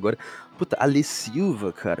tá vindo agora... Puta, Ale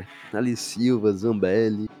Silva, cara. Ale Silva,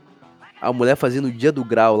 Zambelli. A mulher fazendo o dia do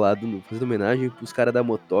grau lá, fazendo homenagem pros caras da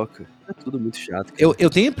motoca. É tudo muito chato, cara. Eu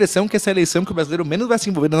tenho a impressão que essa eleição que o brasileiro menos vai se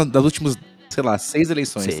envolver das últimas, sei lá, 6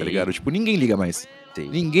 eleições, Sim. tá ligado? Tipo, ninguém liga mais. Sim.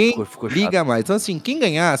 Ninguém Ficou liga mais. Então, assim, quem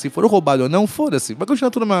ganhar, se for roubado ou não, foda-se. Vai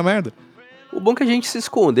continuar tudo uma merda. O bom é que a gente se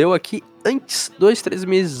escondeu aqui antes, 2, 3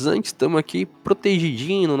 meses antes, estamos aqui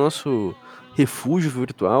protegidinho no nosso refúgio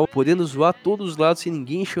virtual, podendo zoar todos os lados sem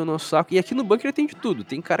ninguém encher o nosso saco. E aqui no bunker tem de tudo.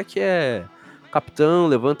 Tem cara que é capitão,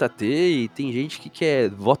 levanta T, e tem gente que quer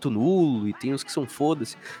voto nulo, e tem uns que são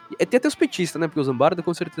foda-se. E tem até os petistas, né? Porque o Zambarda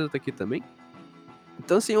com certeza tá aqui também.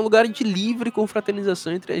 Então, assim, é um lugar de livre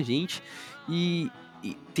confraternização entre a gente e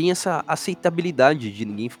tem essa aceitabilidade de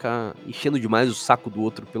ninguém ficar enchendo demais o saco do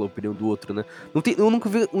outro pela opinião do outro, né? Eu nunca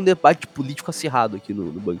vi um debate político acirrado aqui no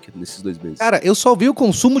bunker nesses 2 meses. Cara, eu só vi o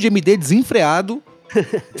consumo de MD desenfreado,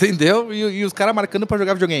 entendeu? E os caras marcando pra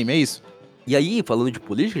jogar videogame, é isso. E aí, falando de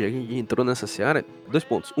política, já que a gente entrou nessa seara, 2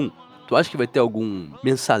 pontos. Tu acha que vai ter algum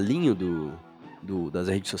mensalinho das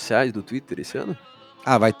redes sociais, do Twitter esse ano?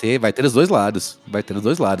 Ah, vai ter os dois lados. Vai ter os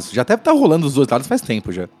dois lados. Já deve estar rolando os dois lados faz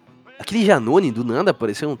tempo já. Aquele Janone, do nada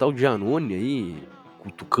apareceu um tal de Janone aí,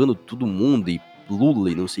 cutucando todo mundo e Lula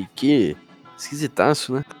e não sei o quê.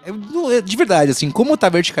 Esquisitaço, né? De verdade, assim, como tá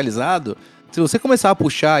verticalizado, se você começar a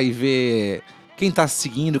puxar e ver quem tá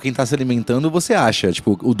seguindo, quem tá se alimentando, você acha,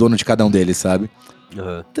 tipo, o dono de cada um deles, sabe?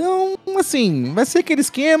 Uhum. Então, assim, vai ser aquele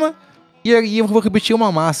esquema. E aí eu vou repetir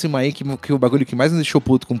uma máxima aí, que o bagulho que mais me deixou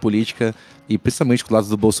puto com política, e principalmente com o lado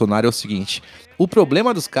do Bolsonaro, é o seguinte. O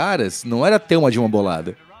problema dos caras não era ter uma Dilma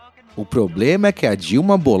bolada. O problema é que a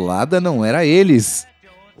Dilma bolada não era eles.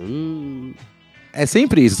 É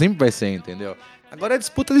sempre isso, sempre vai ser, entendeu? Agora é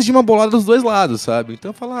disputa de Dilma bolada dos dois lados, sabe?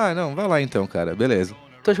 Então fala, não, vai lá então, cara, beleza.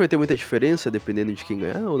 Tu acha que vai ter muita diferença dependendo de quem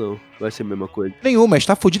ganhar ou não? Vai ser a mesma coisa? Nenhuma, a gente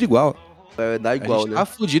tá fudido igual. Vai dar A igual, gente né? tá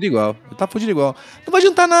fudido igual. Tá fudido igual. Não vai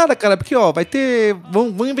adiantar nada, cara, porque, ó, vai ter.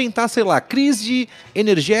 Vão inventar, sei lá, crise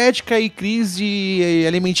energética e crise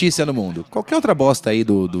alimentícia no mundo. Qualquer outra bosta aí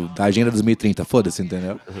da Agenda 2030, foda-se,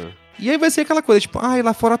 entendeu? Uhum. E aí vai ser aquela coisa, tipo, ai,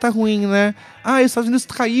 lá fora tá ruim, né? Ai, os Estados Unidos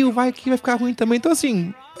caiu, vai aqui vai ficar ruim também. Então,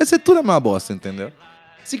 assim, vai ser tudo a mesma bosta, entendeu?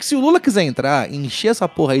 Se o Lula quiser entrar e encher essa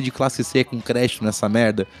porra aí de classe C com crédito nessa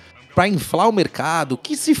merda, pra inflar o mercado,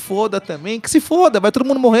 que se foda também, que se foda, vai todo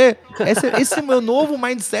mundo morrer. Esse é o meu novo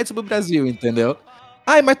mindset sobre o Brasil, entendeu?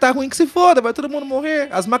 Ai, mas tá ruim que se foda, vai todo mundo morrer,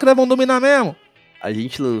 as máquinas vão dominar mesmo. A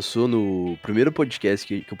gente lançou no primeiro podcast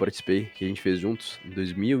que eu participei, que a gente fez juntos, em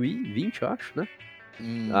 2020, eu acho, né?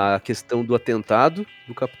 A questão do atentado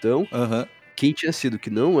do capitão. Aham. Quem tinha sido que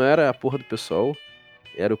não era a porra do pessoal,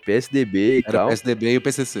 era o PSDB e Era tal. o PSDB e o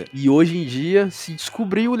PCC. E hoje em dia se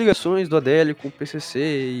descobriu ligações do Adélio com o PCC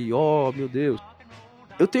e, oh, meu Deus.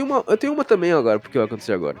 Eu tenho uma também agora, porque vai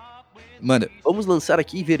acontecer agora. Mano, Vamos lançar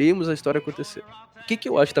aqui e veremos a história acontecer. O que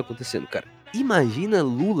eu acho que tá acontecendo, cara? Imagina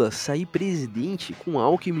Lula sair presidente com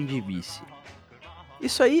Alckmin de vice.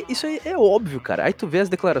 Isso aí é óbvio, cara. Aí tu vê as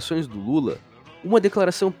declarações do Lula, uma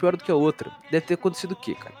declaração pior do que a outra. Deve ter acontecido o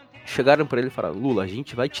quê, cara? Chegaram pra ele e falaram, Lula, a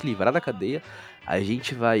gente vai te livrar da cadeia, a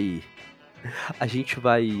gente vai A gente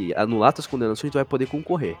vai anular tuas condenações, tu vai poder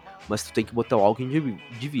concorrer. Mas tu tem que botar o Alckmin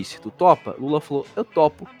de vice. Tu topa? Lula falou, eu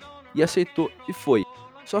topo. E aceitou, e foi.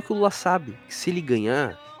 Só que o Lula sabe que se ele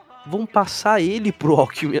ganhar, vão passar ele pro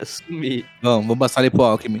Alckmin assumir. Vamos passar ele pro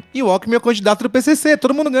Alckmin. E o Alckmin é o candidato do PCC,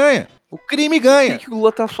 todo mundo ganha. O crime O ganha. que o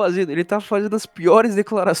Lula tá fazendo? Ele tá fazendo as piores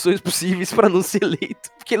declarações possíveis pra não ser eleito.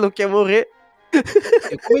 Porque ele não quer morrer.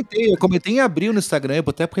 Eu comentei em abril no Instagram, eu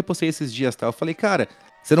até repostei esses dias, tá? Eu falei, cara,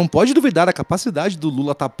 você não pode duvidar da capacidade do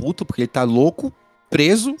Lula tá puto, porque ele tá louco,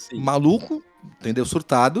 preso, Sim. maluco, entendeu?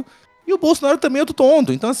 Surtado. E o Bolsonaro também é outro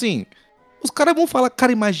tonto. Então, assim, os caras vão falar,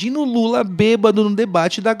 cara, imagina o Lula bêbado no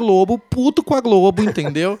debate da Globo, puto com a Globo,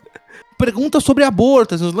 entendeu? Pergunta sobre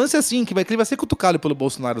aborto, uns lances assim, que ele vai ser cutucado pelo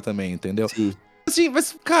Bolsonaro também, entendeu? Sim. Assim,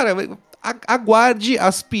 mas, cara, aguarde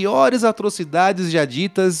as piores atrocidades já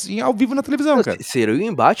ditas ao vivo na televisão, cara. Seria um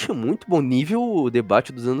embate muito bom, nível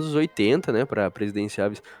debate dos anos 80, né, pra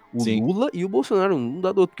presidenciáveis. O Sim. Lula e o Bolsonaro, um do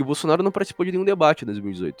outro, porque o Bolsonaro não participou de nenhum debate em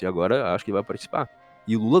 2018, e agora acho que ele vai participar.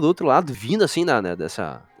 E o Lula do outro lado, vindo assim,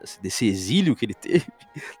 desse exílio que ele teve,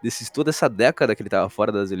 toda essa década que ele tava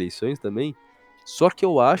fora das eleições também. Só que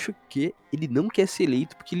eu acho que ele não quer ser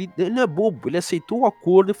eleito, porque ele não é bobo, ele aceitou o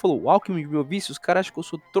acordo e falou, o Alckmin, meu vice, os caras acham que eu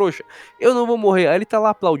sou trouxa, eu não vou morrer. Aí ele tá lá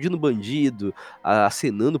aplaudindo bandido,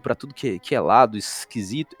 acenando pra tudo que é lado,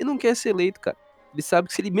 esquisito, e não quer ser eleito, cara. Ele sabe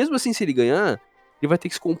que mesmo assim, se ele ganhar, ele vai ter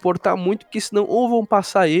que se comportar muito, porque senão ou vão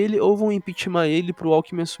passar ele, ou vão impeachment ele pro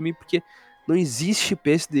Alckmin assumir, porque não existe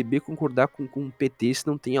PSDB concordar com o PT se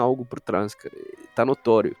não tem algo por trás, cara. Tá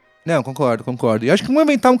notório. Não, concordo. E eu acho que vamos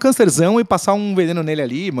inventar um câncerzão e passar um veneno nele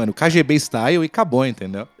ali, mano, KGB style e acabou,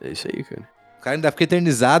 entendeu? É isso aí, cara. O cara ainda fica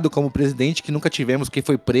eternizado como presidente que nunca tivemos, que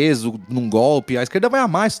foi preso num golpe. A esquerda vai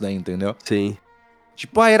amar isso daí, entendeu? Sim.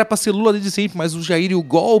 Tipo, era pra ser Lula desde sempre, mas o Jair e o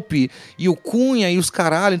golpe, e o Cunha e os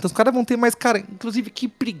caralho. Então os caras vão ter mais, cara, inclusive que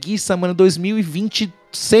preguiça, mano,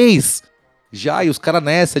 2026. Já, e os caras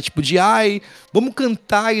nessa, tipo de, vamos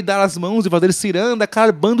cantar e dar as mãos e fazer ciranda,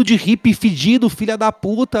 cara, bando de hippie fedido, filha da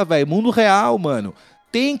puta, velho, mundo real, mano.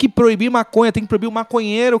 Tem que proibir maconha, tem que proibir o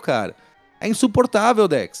maconheiro, cara. É insuportável,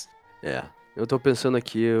 Dex. É. Eu tô pensando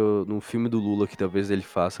aqui num filme do Lula que talvez ele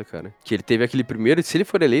faça, cara. Que ele teve aquele primeiro, e se ele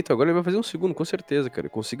for eleito, agora ele vai fazer um segundo, com certeza, cara.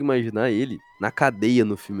 Eu consigo imaginar ele na cadeia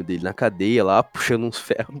no filme dele, na cadeia lá, puxando uns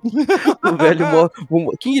ferros. O velho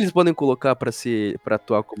quem eles podem colocar pra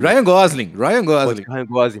atuar como... Ryan Gosling.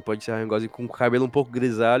 Pode ser Ryan Gosling com o cabelo um pouco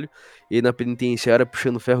grisalho, e na penitenciária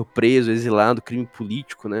puxando ferro, preso, exilado, crime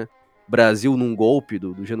político, né? Brasil num golpe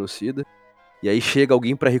do genocida. E aí chega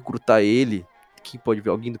alguém pra recrutar ele. Quem pode ver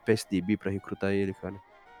alguém do PSDB pra recrutar ele, cara?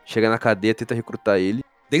 Chega na cadeia, tenta recrutar ele.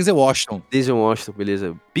 Denzel Washington,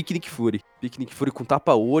 beleza. Picnic Fury com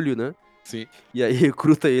tapa-olho, né? sim. E aí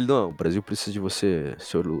recruta ele. Não, o Brasil precisa de você,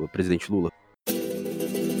 senhor Lula, presidente Lula.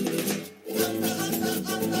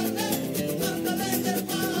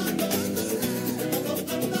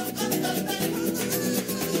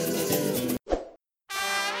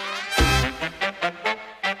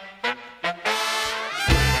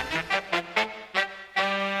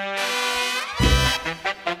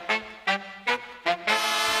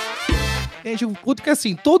 Gente, o puto que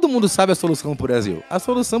assim, todo mundo sabe a solução pro Brasil. A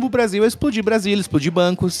solução pro Brasil é explodir Brasília, explodir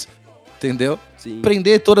bancos, entendeu? Sim.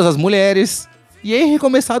 Prender todas as mulheres e aí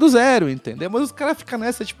recomeçar do zero, entendeu? Mas os caras ficam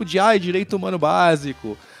nessa tipo de, direito humano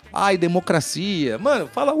básico, democracia. Mano,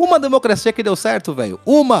 fala uma democracia que deu certo, velho.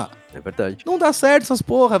 Uma! É verdade. Não dá certo essas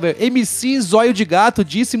porra, velho. MC Zóio de Gato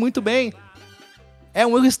disse muito bem. É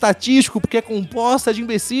um erro estatístico porque é composta de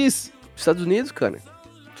imbecis. Estados Unidos, cara.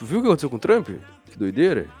 Tu viu o que aconteceu com o Trump? Que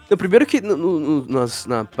doideira. Então, primeiro que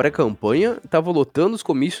na pré-campanha tava lotando os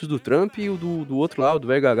comícios do Trump e o do outro lado, do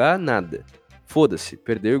VHH, nada. Foda-se,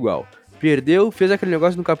 perdeu igual. Perdeu, fez aquele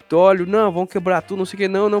negócio no Capitólio, não, vão quebrar tudo, não sei o que,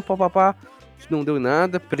 não, papapá. Não deu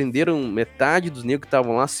nada, prenderam metade dos negros que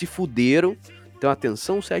estavam lá, se fuderam. Então,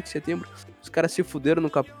 atenção, 7 de setembro, os caras se fuderam no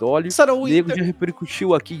Capitólio. O nego já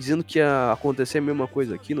repercutiu aqui, dizendo que ia acontecer a mesma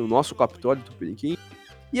coisa aqui no nosso Capitólio do Tupiniquim.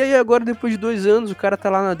 E aí agora, depois de 2 anos, o cara tá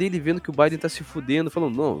lá na dele vendo que o Biden tá se fudendo,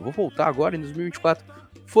 falando, não, eu vou voltar agora em 2024.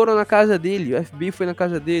 Foram na casa dele, o FBI foi na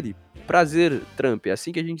casa dele. Prazer, Trump, é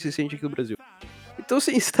assim que a gente se sente aqui no Brasil. Então,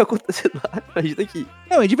 sim, isso tá acontecendo lá, imagina aqui.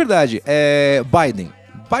 Não, é de verdade,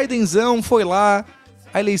 Bidenzão foi lá,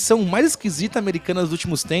 a eleição mais esquisita americana dos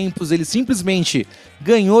últimos tempos, ele simplesmente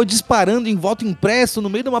ganhou disparando em voto impresso no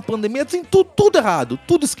meio de uma pandemia, assim, tudo errado,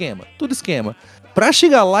 tudo esquema. Pra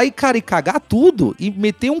chegar lá e, cara, e cagar tudo e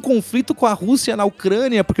meter um conflito com a Rússia na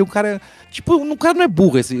Ucrânia, porque o cara, tipo, o cara não é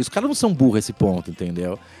burro, os caras não são burros esse ponto,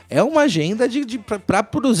 entendeu? É uma agenda pra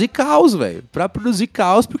produzir caos, velho. Pra produzir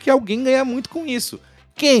caos porque alguém ganha muito com isso.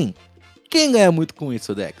 Quem? Quem ganha muito com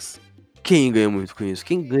isso, Dex? Quem ganha muito com isso?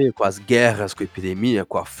 Quem ganha com as guerras, com a epidemia,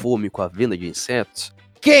 com a fome, com a venda de insetos?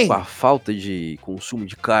 Quem? Com a falta de consumo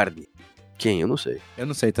de carne? Quem? Eu não sei. Eu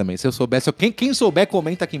não sei também. Se eu soubesse, quem souber,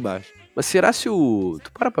 comenta aqui embaixo. Mas será se o...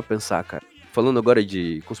 Tu para pra pensar, cara. Falando agora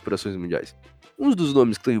de conspirações mundiais. Um dos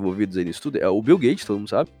nomes que estão envolvidos aí nisso tudo é o Bill Gates, todo mundo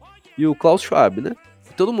sabe. E o Klaus Schwab, né?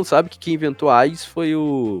 E todo mundo sabe que quem inventou a AIDS foi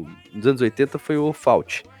nos anos 80 foi o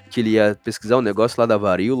Fauci. Que ele ia pesquisar um negócio lá da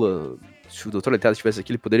varíola. Se o doutor Leitado estivesse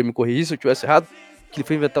aqui, ele poderia me corrigir se eu estivesse errado. Que ele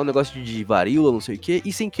foi inventar um negócio de varíola, não sei o quê.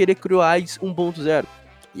 E sem querer criou a AIDS 1.0.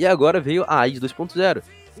 E agora veio a AIDS 2.0.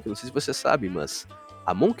 Eu não sei se você sabe, mas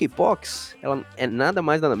a Monkeypox, ela é nada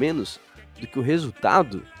mais nada menos do que o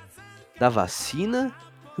resultado da vacina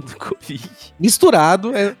do Covid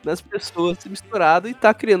Misturado. nas pessoas, misturado, e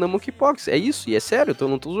tá criando a Monkeypox. É isso, e é sério, eu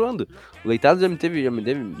não tô zoando. O Leitado já me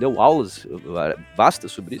deu aulas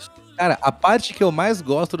vastas sobre isso. Cara, a parte que eu mais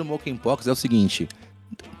gosto do Monkeypox é o seguinte.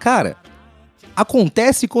 Cara,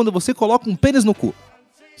 acontece quando você coloca um pênis no cu.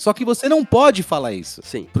 Só que você não pode falar isso.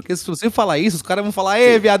 Sim. Porque se você falar isso, os caras vão falar,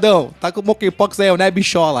 ei, viadão, tá com o Monkeypox aí, né,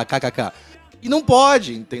 bichola, kkk. E não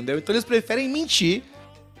pode, entendeu? Então eles preferem mentir,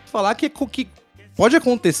 falar que pode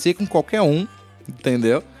acontecer com qualquer um,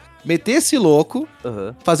 entendeu? Meter esse louco,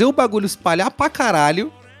 fazer o bagulho espalhar pra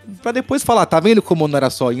caralho, pra depois falar, tá vendo como não era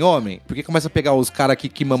só em homem? Porque começa a pegar os caras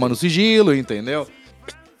que mamam no sigilo, entendeu?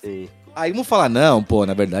 Sim. Aí vão falar, não, pô,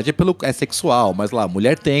 na verdade é sexual, mas lá,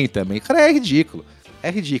 mulher tem também. Cara, é ridículo. É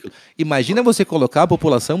ridículo. Imagina você colocar a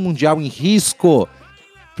população mundial em risco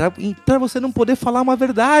pra você não poder falar uma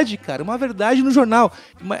verdade, cara. Uma verdade no jornal.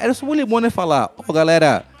 Era só o Limone falar,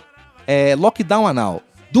 galera, lockdown anal.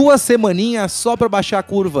 2 semaninhas só pra baixar a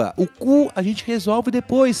curva. O cu a gente resolve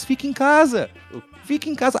depois. Fica em casa. Fica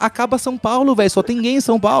em casa. Acaba São Paulo, velho. Só tem ninguém em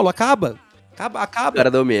São Paulo. Acaba. O cara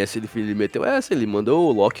da OMS, ele meteu essa, ele mandou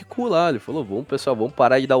o Loki cu lá. Ele falou, vamos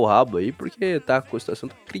parar de dar o rabo aí, porque tá com a situação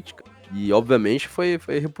crítica. E, obviamente, foi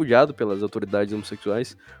repudiado pelas autoridades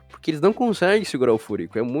homossexuais, porque eles não conseguem segurar o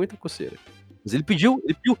furico, é muita coceira. Mas ele pediu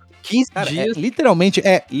 15 cara, dias. Literalmente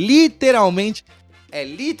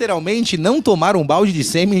não tomar um balde de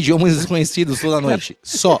sêmen de homens desconhecidos toda noite.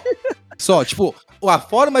 Só, tipo, a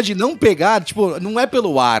forma de não pegar, tipo, não é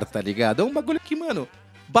pelo ar, tá ligado? É um bagulho que, mano,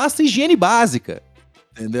 basta higiene básica,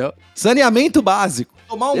 entendeu? Saneamento básico,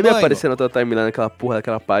 tomar um Deve banho. aparecer na tua timeline naquela porra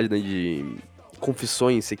daquela página de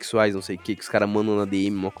confissões sexuais, não sei o que os caras mandam na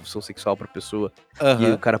DM uma confissão sexual pra pessoa, e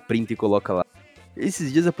aí o cara printa e coloca lá.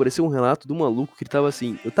 Esses dias apareceu um relato de um maluco que tava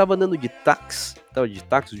assim, eu tava andando de táxi,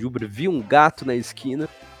 de Uber, vi um gato na esquina,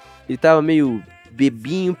 ele tava meio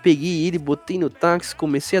bebinho, peguei ele, botei no táxi,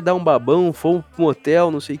 comecei a dar um babão, fomos pro motel,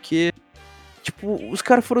 não sei o que. Tipo, os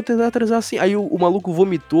caras foram tentar transar assim, aí o maluco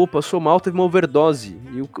vomitou, passou mal, teve uma overdose,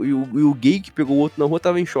 e o gay que pegou o outro na rua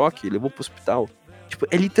tava em choque, levou pro hospital. Tipo,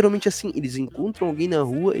 é literalmente assim, eles encontram alguém na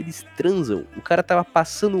rua, eles transam. O cara tava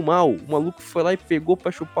passando mal, o maluco foi lá e pegou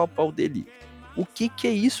pra chupar o pau dele. O que é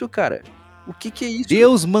isso, cara? O que é isso?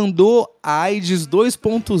 Deus mandou a AIDS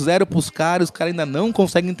 2.0 pros caras, os caras ainda não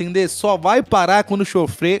conseguem entender. Só vai parar quando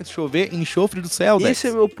chover enxofre do céu, Dex. Esse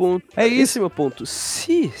é meu ponto. Esse é meu ponto.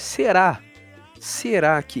 Será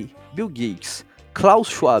que Bill Gates, Klaus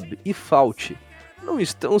Schwab e Fauci não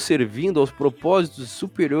estão servindo aos propósitos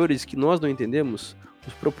superiores que nós não entendemos?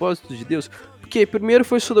 Os propósitos de Deus? Porque primeiro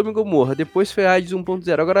foi Sodoma e Gomorra, depois foi AIDS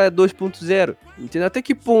 1.0, agora é 2.0. Entendeu? Até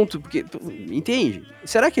que ponto? Porque, entende?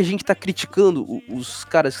 Será que a gente tá criticando os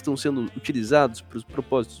caras que estão sendo utilizados para os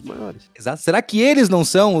propósitos maiores? Exato. Será que eles não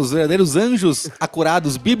são os verdadeiros anjos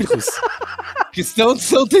acurados bíblicos? Que estão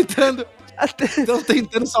tentando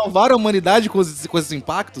salvar a humanidade com esses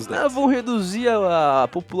impactos, né? Vão reduzir a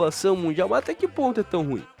população mundial, mas até que ponto é tão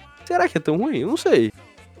ruim? Será que é tão ruim? Eu não sei.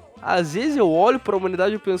 Às vezes eu olho pra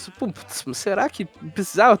humanidade e penso, pô, será que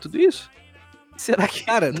precisava tudo isso? Será que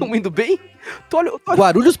estão indo bem?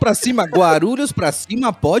 Guarulhos pra cima,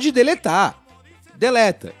 pode deletar.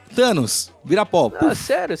 Deleta. Thanos, vira pó.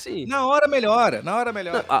 Sério, assim? Na hora melhora. Não,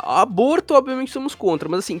 aborto, obviamente, somos contra,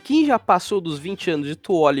 mas assim, quem já passou dos 20 anos e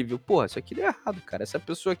tu olha e viu, porra, isso aqui deu errado, cara, essa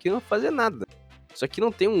pessoa aqui não vai fazer nada. Isso aqui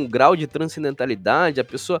não tem um grau de transcendentalidade, a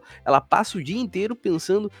pessoa, ela passa o dia inteiro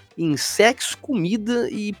pensando em sexo, comida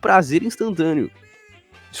e prazer instantâneo.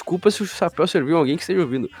 Desculpa se o chapéu serviu a alguém que esteja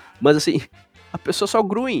ouvindo, mas assim, a pessoa só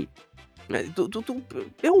grunhe.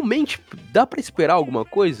 Realmente dá pra esperar alguma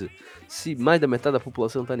coisa se mais da metade da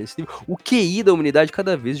população tá nesse nível? O QI da humanidade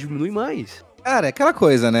cada vez diminui mais. Cara, é aquela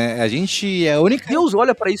coisa, né? A gente é a única... Deus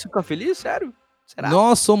olha pra isso e fica feliz? Sério? Será?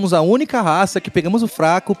 Nós somos a única raça que pegamos o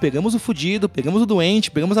fraco, pegamos o fudido, pegamos o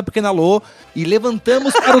doente, pegamos a pequena Lô e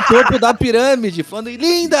levantamos para o topo da pirâmide, falando,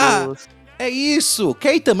 linda! Nossa. É isso!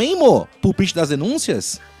 Quer ir também, Mo? Pro print das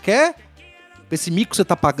denúncias? Quer? pra esse mico que você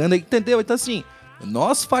tá pagando, entendeu? Então assim,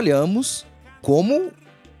 nós falhamos como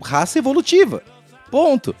raça evolutiva,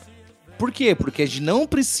 ponto. Por quê? Porque a gente não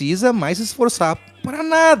precisa mais se esforçar para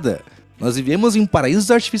nada. Nós vivemos em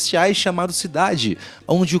paraísos artificiais chamados cidade,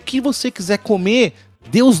 onde o que você quiser comer,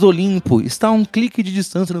 Deus do Olimpo, está a um clique de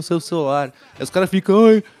distância no seu celular. Aí os caras ficam,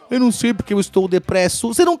 ai, eu não sei porque eu estou depresso.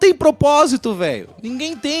 Você não tem propósito, velho.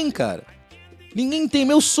 Ninguém tem, cara. Ninguém tem.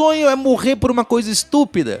 Meu sonho é morrer por uma coisa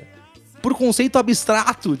estúpida. Por conceito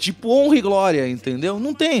abstrato, tipo honra e glória, entendeu?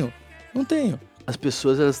 Não tenho. As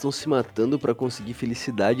pessoas, elas estão se matando pra conseguir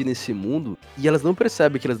felicidade nesse mundo e elas não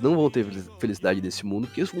percebem que elas não vão ter felicidade nesse mundo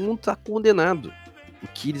porque o mundo tá condenado. O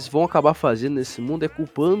que eles vão acabar fazendo nesse mundo é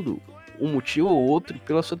culpando um motivo ou outro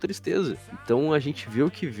pela sua tristeza. Então a gente vê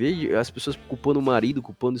o que vê, as pessoas culpando o marido,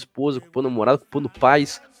 culpando a esposa, culpando o namorado, culpando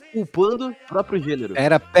pais, culpando o próprio gênero.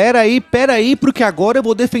 Pera aí, porque agora eu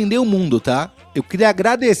vou defender o mundo, tá? Eu queria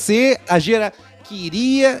agradecer a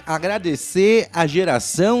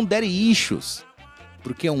geração Daddy Issues.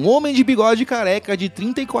 Porque um homem de bigode careca de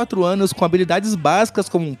 34 anos com habilidades básicas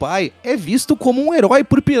como um pai é visto como um herói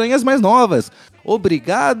por piranhas mais novas.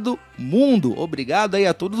 Obrigado, mundo. Obrigado aí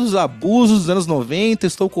a todos os abusos dos anos 90.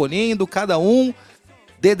 Estou colhendo cada um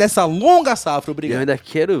dessa longa safra. Eu Obrigado. ainda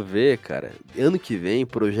quero ver, cara, ano que vem,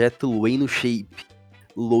 projeto Luan no Shape.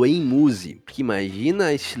 Luan Muse. Porque imagina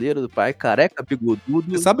a estileira do pai, careca,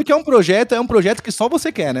 bigodudo. Você sabe que é um projeto que só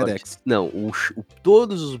você quer, né, Dex? Não,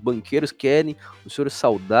 todos os banqueiros querem o senhor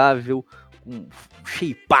saudável,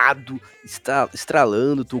 shapeado,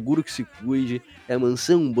 estralando, Toguro que se cuide. É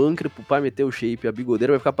mansão bunker pro pai meter o shape, a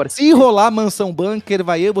bigodeira vai ficar parecendo. Se rolar mansão bunker,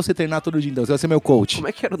 vai eu e você treinar todo dia, então. Você vai ser meu coach. Como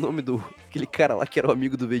é que era o nome aquele cara lá que era o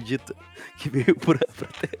amigo do Vegeta, que veio pra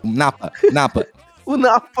Terra? Napa. O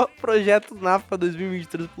Napa, projeto Napa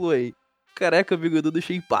 2023 pro Luan. Careca, bigodudo,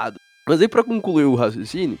 shapeado. Mas aí pra concluir o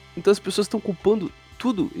raciocínio, então as pessoas estão culpando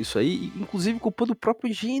tudo isso aí, inclusive culpando o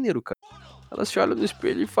próprio gênero, cara. Elas se olham no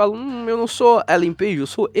espelho e falam, eu não sou Ellen Page, eu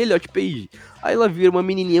sou Elliot Page. Aí ela vira uma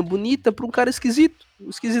menininha bonita pra um cara esquisito, um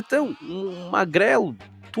esquisitão, um magrelo,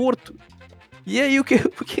 torto. E aí o que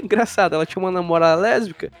é engraçado, ela tinha uma namorada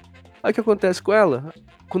lésbica, aí o que acontece com ela?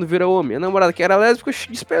 Quando vira homem, a namorada que era lésbica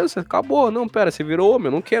dispensa, acabou, não, pera, você virou homem,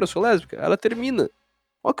 eu não quero, eu sou lésbica. Ela termina.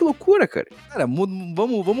 Olha que loucura, cara. Cara,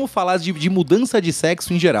 vamos falar de mudança de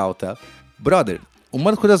sexo em geral, tá? Brother,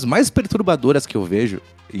 uma das coisas mais perturbadoras que eu vejo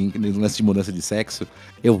nesse lance de mudança de sexo,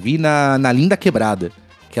 eu vi na Linda Quebrada.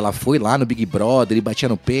 Que ela foi lá no Big Brother e batia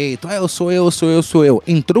no peito. Ah, eu sou eu.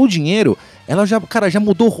 Entrou o dinheiro, ela já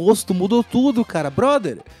mudou o rosto, mudou tudo, cara.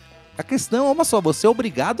 Brother, a questão é uma só, você é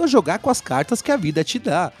obrigado a jogar com as cartas que a vida te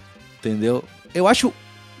dá, entendeu? Eu acho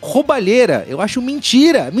roubalheira, eu acho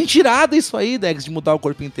mentirada isso aí, Dex, de mudar o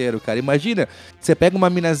corpo inteiro, cara. Imagina, você pega uma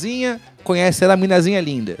minazinha, conhece ela, a minazinha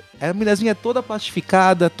linda. A minazinha toda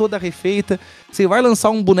plastificada, toda refeita. Você vai lançar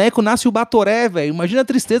um boneco, nasce o Batoré, velho. Imagina a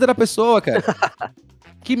tristeza da pessoa, cara.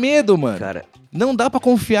 Que medo, mano. Cara, não dá pra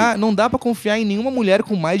confiar em nenhuma mulher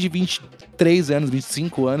com mais de 23 anos,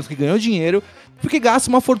 25 anos, que ganhou dinheiro, porque gasta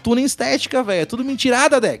uma fortuna em estética, velho. É tudo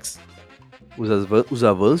mentirada, Dex. Os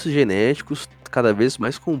avanços genéticos cada vez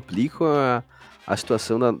mais complicam a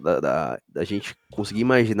situação da gente conseguir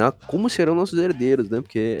imaginar como serão nossos herdeiros, né?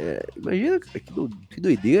 Porque, imagina, cara, que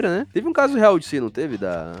doideira, né? Teve um caso real disso aí, não teve?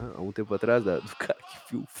 Há um tempo atrás, do cara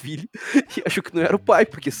que viu o filho e achou que não era o pai,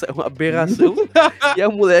 porque saiu uma aberração. E a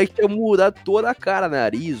mulher tinha mudado toda a cara,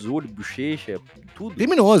 nariz, olho, bochecha, tudo.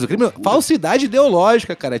 Criminoso. Falsidade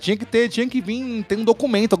ideológica, cara. Tinha que vir, ter um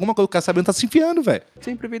documento, alguma coisa, o cara sabendo tá se enfiando, velho.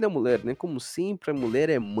 Sempre vem da mulher, né? Como sempre, a mulher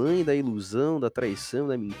é mãe da ilusão, da traição,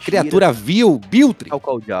 da mentira. Criatura vil, biltre.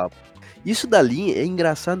 Ao diabo. Isso dali é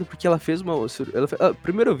engraçado porque ela fez uma...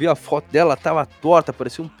 primeiro eu vi a foto dela, tava torta,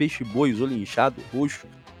 parecia um peixe-boi, os olhos inchados, roxo.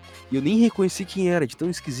 E eu nem reconheci quem era, de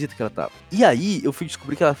tão esquisita que ela tava. E aí eu fui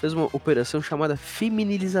descobrir que ela fez uma operação chamada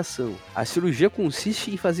feminilização. A cirurgia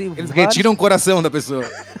consiste em fazer... Eles retiram o coração da pessoa.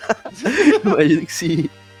 Imagina que sim.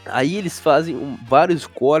 Aí eles fazem vários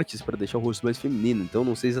cortes pra deixar o rosto mais feminino. Então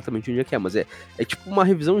não sei exatamente onde é que é, mas é tipo uma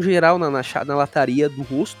revisão geral na lataria do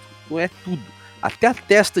rosto. Não é tudo. Até a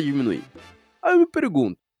testa diminuir. Aí eu me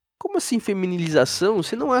pergunto, como assim feminilização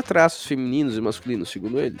se não há traços femininos e masculinos,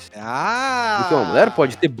 segundo eles? Porque uma mulher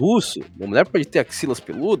pode ter buço, uma mulher pode ter axilas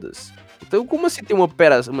peludas. Então como assim tem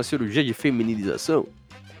uma cirurgia de feminilização?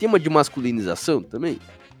 Tem uma de masculinização também?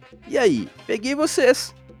 E aí, peguei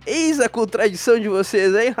vocês. Eis a contradição de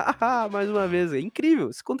vocês, hein? Haha, mais uma vez, é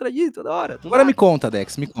incrível, se contradiz toda hora. Agora me conta,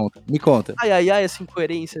 Dex, me conta. Ai, essa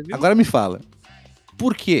incoerência, viu? Agora me fala.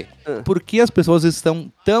 Por quê? Por que as pessoas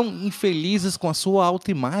estão tão infelizes com a sua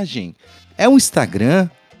autoimagem? É o Instagram?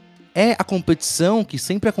 É a competição que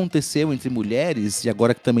sempre aconteceu entre mulheres, e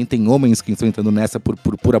agora que também tem homens que estão entrando nessa por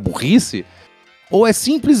pura burrice? Ou é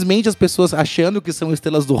simplesmente as pessoas achando que são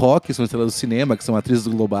estrelas do rock, são estrelas do cinema, que são atrizes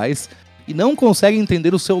globais, e não conseguem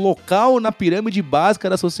entender o seu local na pirâmide básica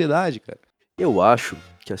da sociedade, cara? Eu acho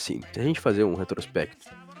que, assim, se a gente fazer um retrospecto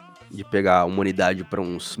de pegar a humanidade para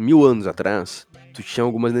uns 1000 anos atrás, tu tinha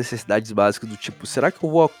algumas necessidades básicas do tipo, será que eu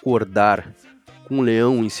vou acordar com um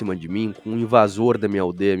leão em cima de mim, com um invasor da minha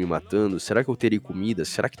aldeia me matando? Será que eu terei comida?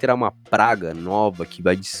 Será que terá uma praga nova que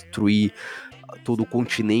vai destruir todo o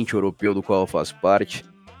continente europeu do qual eu faço parte?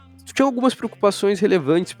 Tu tinha algumas preocupações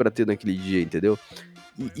relevantes para ter naquele dia, entendeu?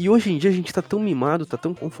 E hoje em dia a gente tá tão mimado, tá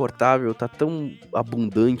tão confortável, tá tão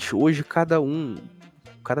abundante. Hoje cada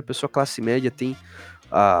pessoa classe média tem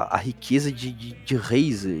a riqueza de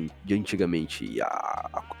reis de antigamente. E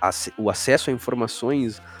o acesso a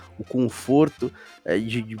informações, o conforto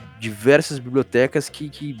de diversas bibliotecas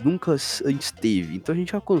que nunca antes teve. Então a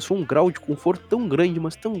gente alcançou um grau de conforto tão grande,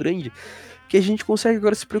 mas tão grande, que a gente consegue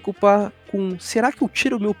agora se preocupar com: será que eu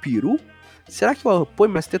tiro o meu peru? Será que eu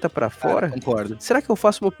ponho minhas tetas pra Cara, fora? concordo. Será que eu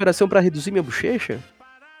faço uma operação pra reduzir minha bochecha?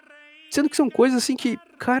 Sendo que são coisas assim que,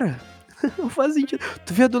 cara, não faz sentido.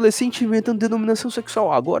 Tu vê adolescente inventando denominação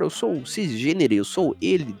sexual. Agora eu sou cisgênero, eu sou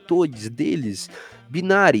ele, todos, deles,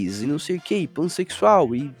 binários e não sei o que,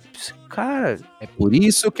 pansexual. E, cara, É por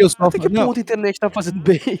isso que eu sou até que ponto a internet tá fazendo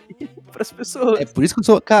bem pras pessoas? É por isso que eu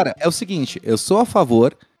sou. Cara, é o seguinte, eu sou a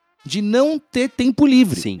favor de não ter tempo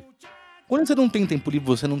livre. Sim, Quando você não tem tempo livre,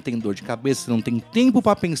 você não tem dor de cabeça, você não tem tempo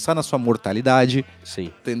pra pensar na sua mortalidade, sim.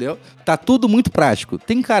 entendeu? Tá tudo muito prático.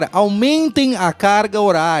 Cara, aumentem a carga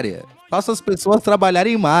horária. Faça as pessoas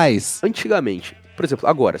trabalharem mais. Antigamente, por exemplo,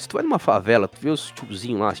 agora, se tu vai numa favela, tu vê os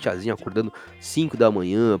tiozinhos lá, as tiazinhas acordando 5 da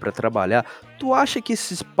manhã pra trabalhar, tu acha que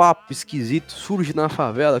esses papos esquisitos surgem na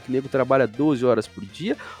favela, que o nego trabalha 12 horas por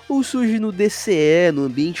dia, ou surge no DCE, no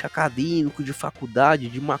ambiente acadêmico, de faculdade,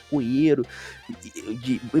 de maconheiro,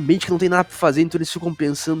 de ambiente que não tem nada pra fazer, então eles ficam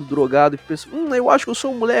pensando drogado e pensam, eu acho que eu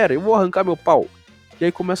sou mulher, eu vou arrancar meu pau. E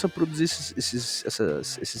aí começa a produzir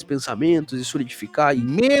esses pensamentos e solidificar.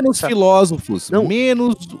 Menos filósofos,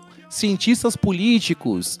 menos cientistas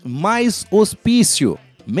políticos, mais hospício,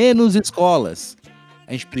 menos escolas.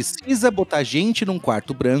 A gente precisa botar gente num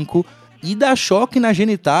quarto branco e dar choque na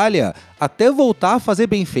genitália até voltar a fazer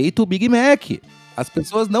bem feito o Big Mac. As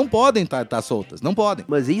pessoas não podem estar soltas, não podem.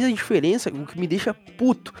 Mas eis a diferença, o que me deixa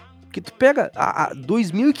puto. Porque tu pega há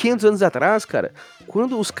 2.500 anos atrás, cara,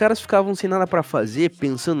 quando os caras ficavam sem nada pra fazer,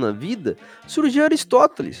 pensando na vida, surgiu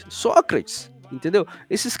Aristóteles, Sócrates, entendeu?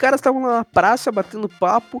 Esses caras estavam na praça batendo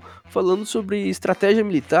papo, falando sobre estratégia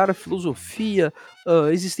militar, filosofia,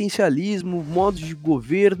 existencialismo, modos de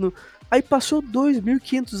governo. Aí passou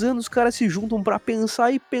 2.500 anos, os caras se juntam pra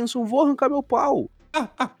pensar e pensam, vou arrancar meu pau.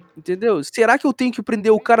 Entendeu? Será que eu tenho que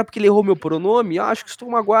prender o cara porque ele errou meu pronome? Acho que estou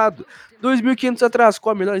magoado. 2.500 atrás,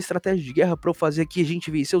 qual a melhor estratégia de guerra pra eu fazer aqui a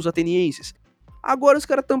gente vencer os atenienses? Agora os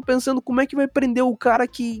caras estão pensando como é que vai prender o cara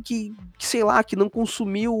que, sei lá, que não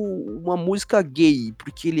consumiu uma música gay,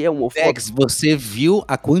 porque ele é homofóbico. Dex, você viu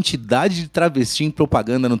a quantidade de travesti em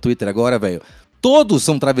propaganda no Twitter agora, velho? Todos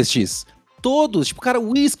são travestis. Todos. Tipo, cara,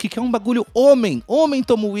 uísque, que é um bagulho homem. Homem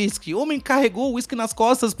toma uísque. Homem carregou o uísque nas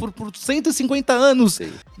costas por 150 anos.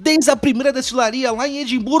 Sim. Desde a primeira destilaria lá em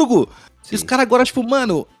Edimburgo. Sim. E os caras agora, tipo,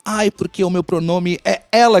 mano, porque o meu pronome é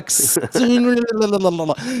Alex.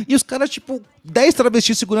 E os caras, tipo, 10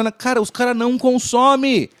 travestis segurando. Cara, os caras não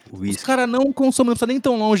consomem. Os caras não consomem, não precisa nem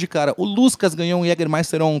tão longe, cara. O Luscas ganhou um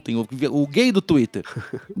Jägermeister ontem, o gay do Twitter.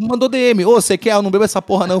 Mandou DM. Ô, você quer? Eu não bebo essa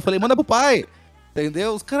porra, não. Eu falei, manda pro pai.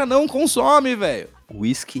 Entendeu? Os caras não consomem, velho.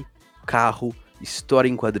 Whisky, carro, história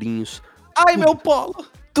em quadrinhos. Ai, meu polo.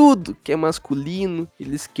 Tudo que é masculino,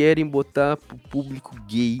 eles querem botar pro público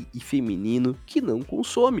gay e feminino que não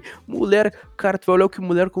consome. Mulher, cara, tu vai olhar o que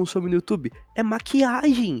mulher consome no YouTube? É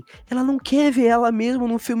maquiagem. Ela não quer ver ela mesma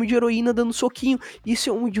num filme de heroína dando soquinho. Isso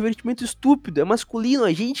é um divertimento estúpido, é masculino.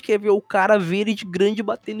 A gente quer ver o cara verde grande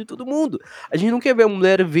batendo em todo mundo. A gente não quer ver a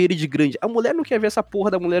mulher verde grande. A mulher não quer ver essa porra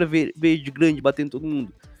da mulher verde grande batendo em todo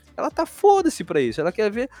mundo. Ela tá foda-se pra isso. Ela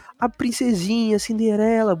quer ver a princesinha,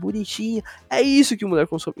 Cinderela, bonitinha. É isso que mulher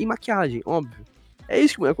consome. E maquiagem, óbvio. É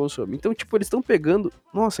isso que mulher consome. Então, tipo, eles estão pegando...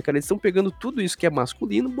 Nossa, cara, eles estão pegando tudo isso que é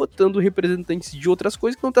masculino, botando representantes de outras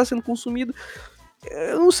coisas que não tá sendo consumido.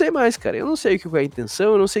 Eu não sei mais, cara. Eu não sei o que é a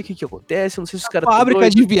intenção, eu não sei o que acontece, eu não sei se os caras... Fábrica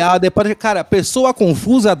de viado é para... Cara, pessoa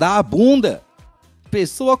confusa dá a bunda.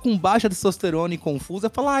 Pessoa com baixa testosterona e confusa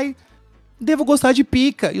fala, ai, devo gostar de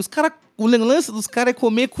pica. E os caras... O lance dos caras é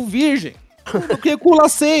comer com virgem. Porque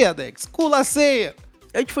cula-ceia, Dex. Cula-ceia.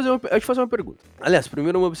 Eu te fazer uma pergunta. Aliás,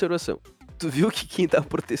 primeiro uma observação. Tu viu que quem tá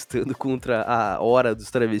protestando contra a hora dos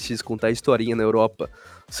travestis contar historinha na Europa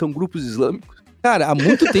são grupos islâmicos? Cara, há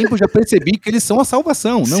muito tempo eu já percebi que eles são a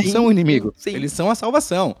salvação, não Sim, são o inimigo. sim. Eles são a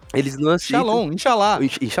salvação. Eles não aceitam. Shalom, inshallah.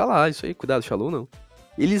 Inshallah, isso aí, cuidado, Shalom não.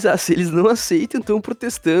 Eles não aceitam, estão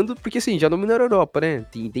protestando, porque assim, já dominaram a Europa, né?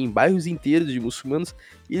 Tem bairros inteiros de muçulmanos,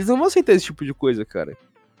 e eles não vão aceitar esse tipo de coisa, cara.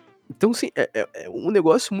 Então, assim, é um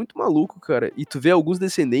negócio muito maluco, cara. E tu vê alguns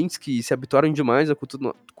descendentes que se habituaram demais à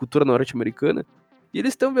cultura norte-americana, e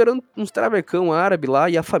eles estão virando uns travecão árabe lá,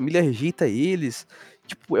 e a família rejeita eles.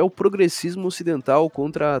 Tipo, é o progressismo ocidental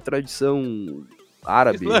contra a tradição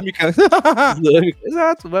árabe, Islâmica. islâmica.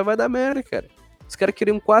 Exato, vai dar merda, cara. Os caras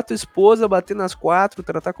queriam 4 esposas, bater nas 4,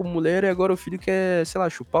 tratar como mulher, e agora o filho quer, sei lá,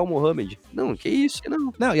 chupar o Mohammed. Não, que isso,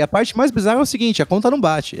 não. Não, e a parte mais bizarra é o seguinte, a conta não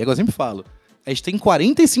bate. É igual eu sempre falo. A gente tem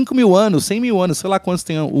 45 mil anos, 100 mil anos, sei lá quantos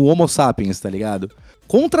tem o Homo sapiens, tá ligado?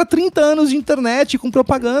 Contra 30 anos de internet com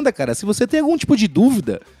propaganda, cara. Se você tem algum tipo de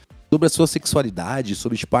dúvida sobre a sua sexualidade,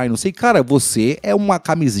 sobre tipo, não sei, cara, você é uma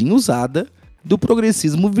camisinha usada do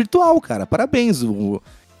progressismo virtual, cara. Parabéns. No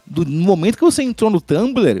momento que você entrou no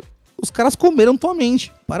Tumblr, os caras comeram tua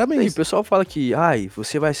mente. E Parabéns. o pessoal fala que,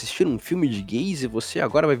 você vai assistir um filme de gays e você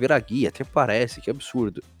agora vai virar gay. Até parece, que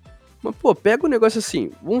absurdo. Mas, pô, pega um negócio assim.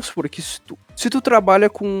 Vamos supor que se tu trabalha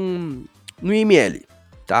no IML,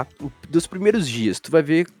 tá? Dos primeiros dias, tu vai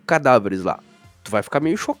ver cadáveres lá. Tu vai ficar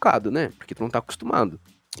meio chocado, né? Porque tu não tá acostumado.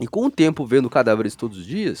 E com o tempo vendo cadáveres todos os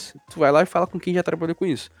dias, tu vai lá e fala com quem já trabalhou com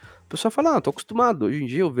isso. O pessoal fala, tô acostumado. Hoje em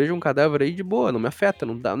dia eu vejo um cadáver aí de boa, não me afeta,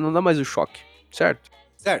 não dá mais o choque, certo?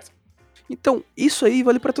 Certo. Então, isso aí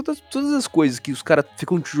vale pra todas as coisas que os caras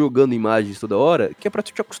ficam te jogando imagens toda hora, que é pra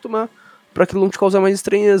tu te acostumar, pra aquilo não te causar mais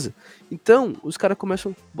estranheza. Então, os caras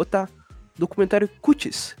começam a botar documentário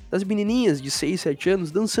cuties das menininhas de 6, 7 anos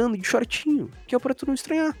dançando de shortinho, que é pra tu não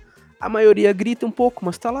estranhar. A maioria grita um pouco,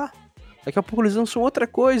 mas tá lá. Daqui a pouco eles lançam outra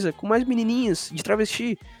coisa, com mais menininhas de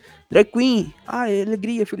travesti. Drag queen,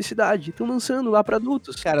 alegria, felicidade. Estão lançando lá pra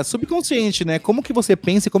adultos. Cara, subconsciente, né? Como que você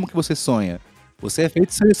pensa e como que você sonha? Você é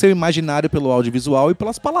feito seu imaginário pelo audiovisual e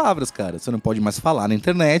pelas palavras, cara. Você não pode mais falar na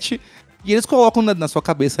internet. E eles colocam na sua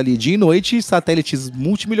cabeça ali, dia e noite, satélites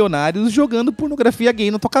multimilionários jogando pornografia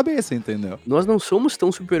gay na tua cabeça, entendeu? Nós não somos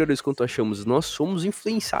tão superiores quanto achamos. Nós somos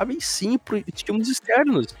influenciáveis sim por estímulos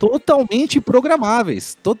externos. Totalmente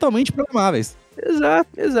programáveis. Totalmente programáveis.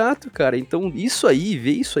 Exato, cara. Então, isso aí,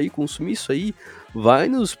 ver isso aí, consumir isso aí, vai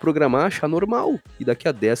nos programar a achar normal. E daqui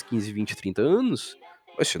a 10, 15, 20, 30 anos,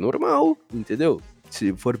 vai ser normal, entendeu?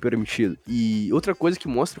 Se for permitido. E outra coisa que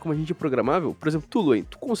mostra como a gente é programável, por exemplo, tu, Luan,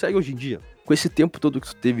 tu consegue hoje em dia, com esse tempo todo que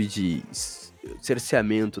tu teve de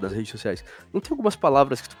cerceamento nas redes sociais, não tem algumas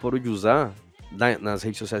palavras que tu parou de usar nas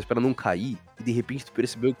redes sociais pra não cair, e de repente tu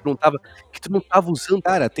percebeu que tu não tava usando.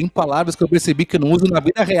 Cara, tem palavras que eu percebi que eu não uso na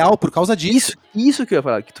vida real por causa disso. Isso que eu ia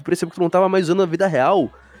falar, que tu percebeu que tu não tava mais usando na vida real.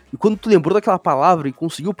 E quando tu lembrou daquela palavra e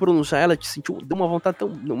conseguiu pronunciar ela, te sentiu, deu uma vontade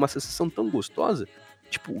uma sensação tão gostosa.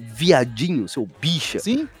 Tipo, viadinho, seu bicha.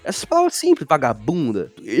 Sim. Essas palavras simples,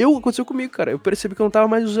 vagabunda. Aconteceu comigo, cara. Eu percebi que eu não tava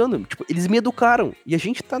mais usando. Tipo, eles me educaram. E a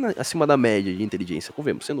gente tá acima da média de inteligência.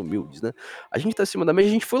 Convenhamos, sendo humildes, né? A gente tá acima da média.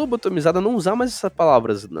 A gente foi lobotomizado a não usar mais essas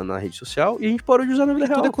palavras na rede social. E a gente parou de usar na vida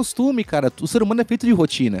Tudo é real. costume, cara. O ser humano é feito de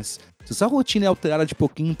rotinas. Se sua rotina é alterada de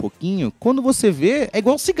pouquinho em pouquinho, quando você vê, é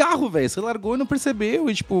igual cigarro, velho. Você largou e não percebeu.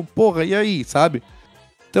 E tipo, porra, e aí, sabe?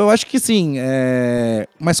 Então eu acho que sim.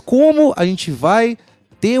 Mas como a gente vai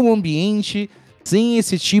ter um ambiente sem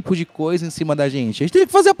esse tipo de coisa em cima da gente? A gente tem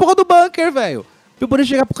que fazer a porra do bunker, velho. Pra eu poder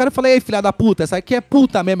chegar pro cara e falar, ei, filha da puta, essa aqui é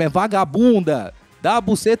puta mesmo, é vagabunda. Dá a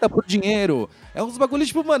buceta por dinheiro. É uns bagulhos,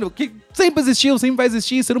 tipo, mano, que sempre existiu, sempre vai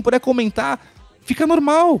existir. Se não puder comentar, fica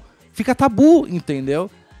normal. Fica tabu, entendeu?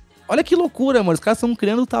 Olha que loucura, mano. Os caras estão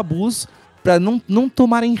criando tabus pra não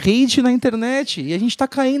tomarem hate na internet. E a gente tá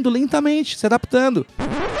caindo lentamente, se adaptando.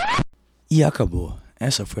 E acabou.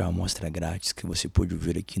 Essa foi a amostra grátis que você pôde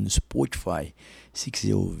ouvir aqui no Spotify. Se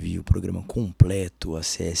quiser ouvir o programa completo,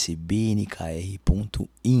 acesse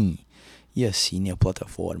bnkr.in e assine a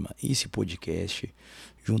plataforma Esse Podcast,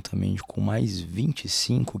 juntamente com mais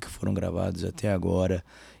 25 que foram gravados até agora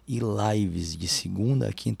e lives de segunda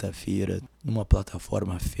a quinta-feira numa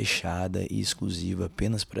plataforma fechada e exclusiva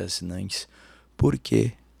apenas para assinantes,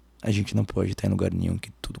 porque a gente não pode estar em lugar nenhum que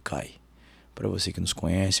tudo cai. Para você que nos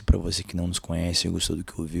conhece, para você que não nos conhece e gostou do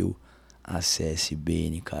que ouviu, acesse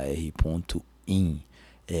bnkr.in.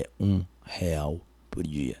 É R$1 por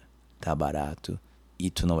dia. Tá barato e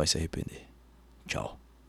tu não vai se arrepender. Tchau.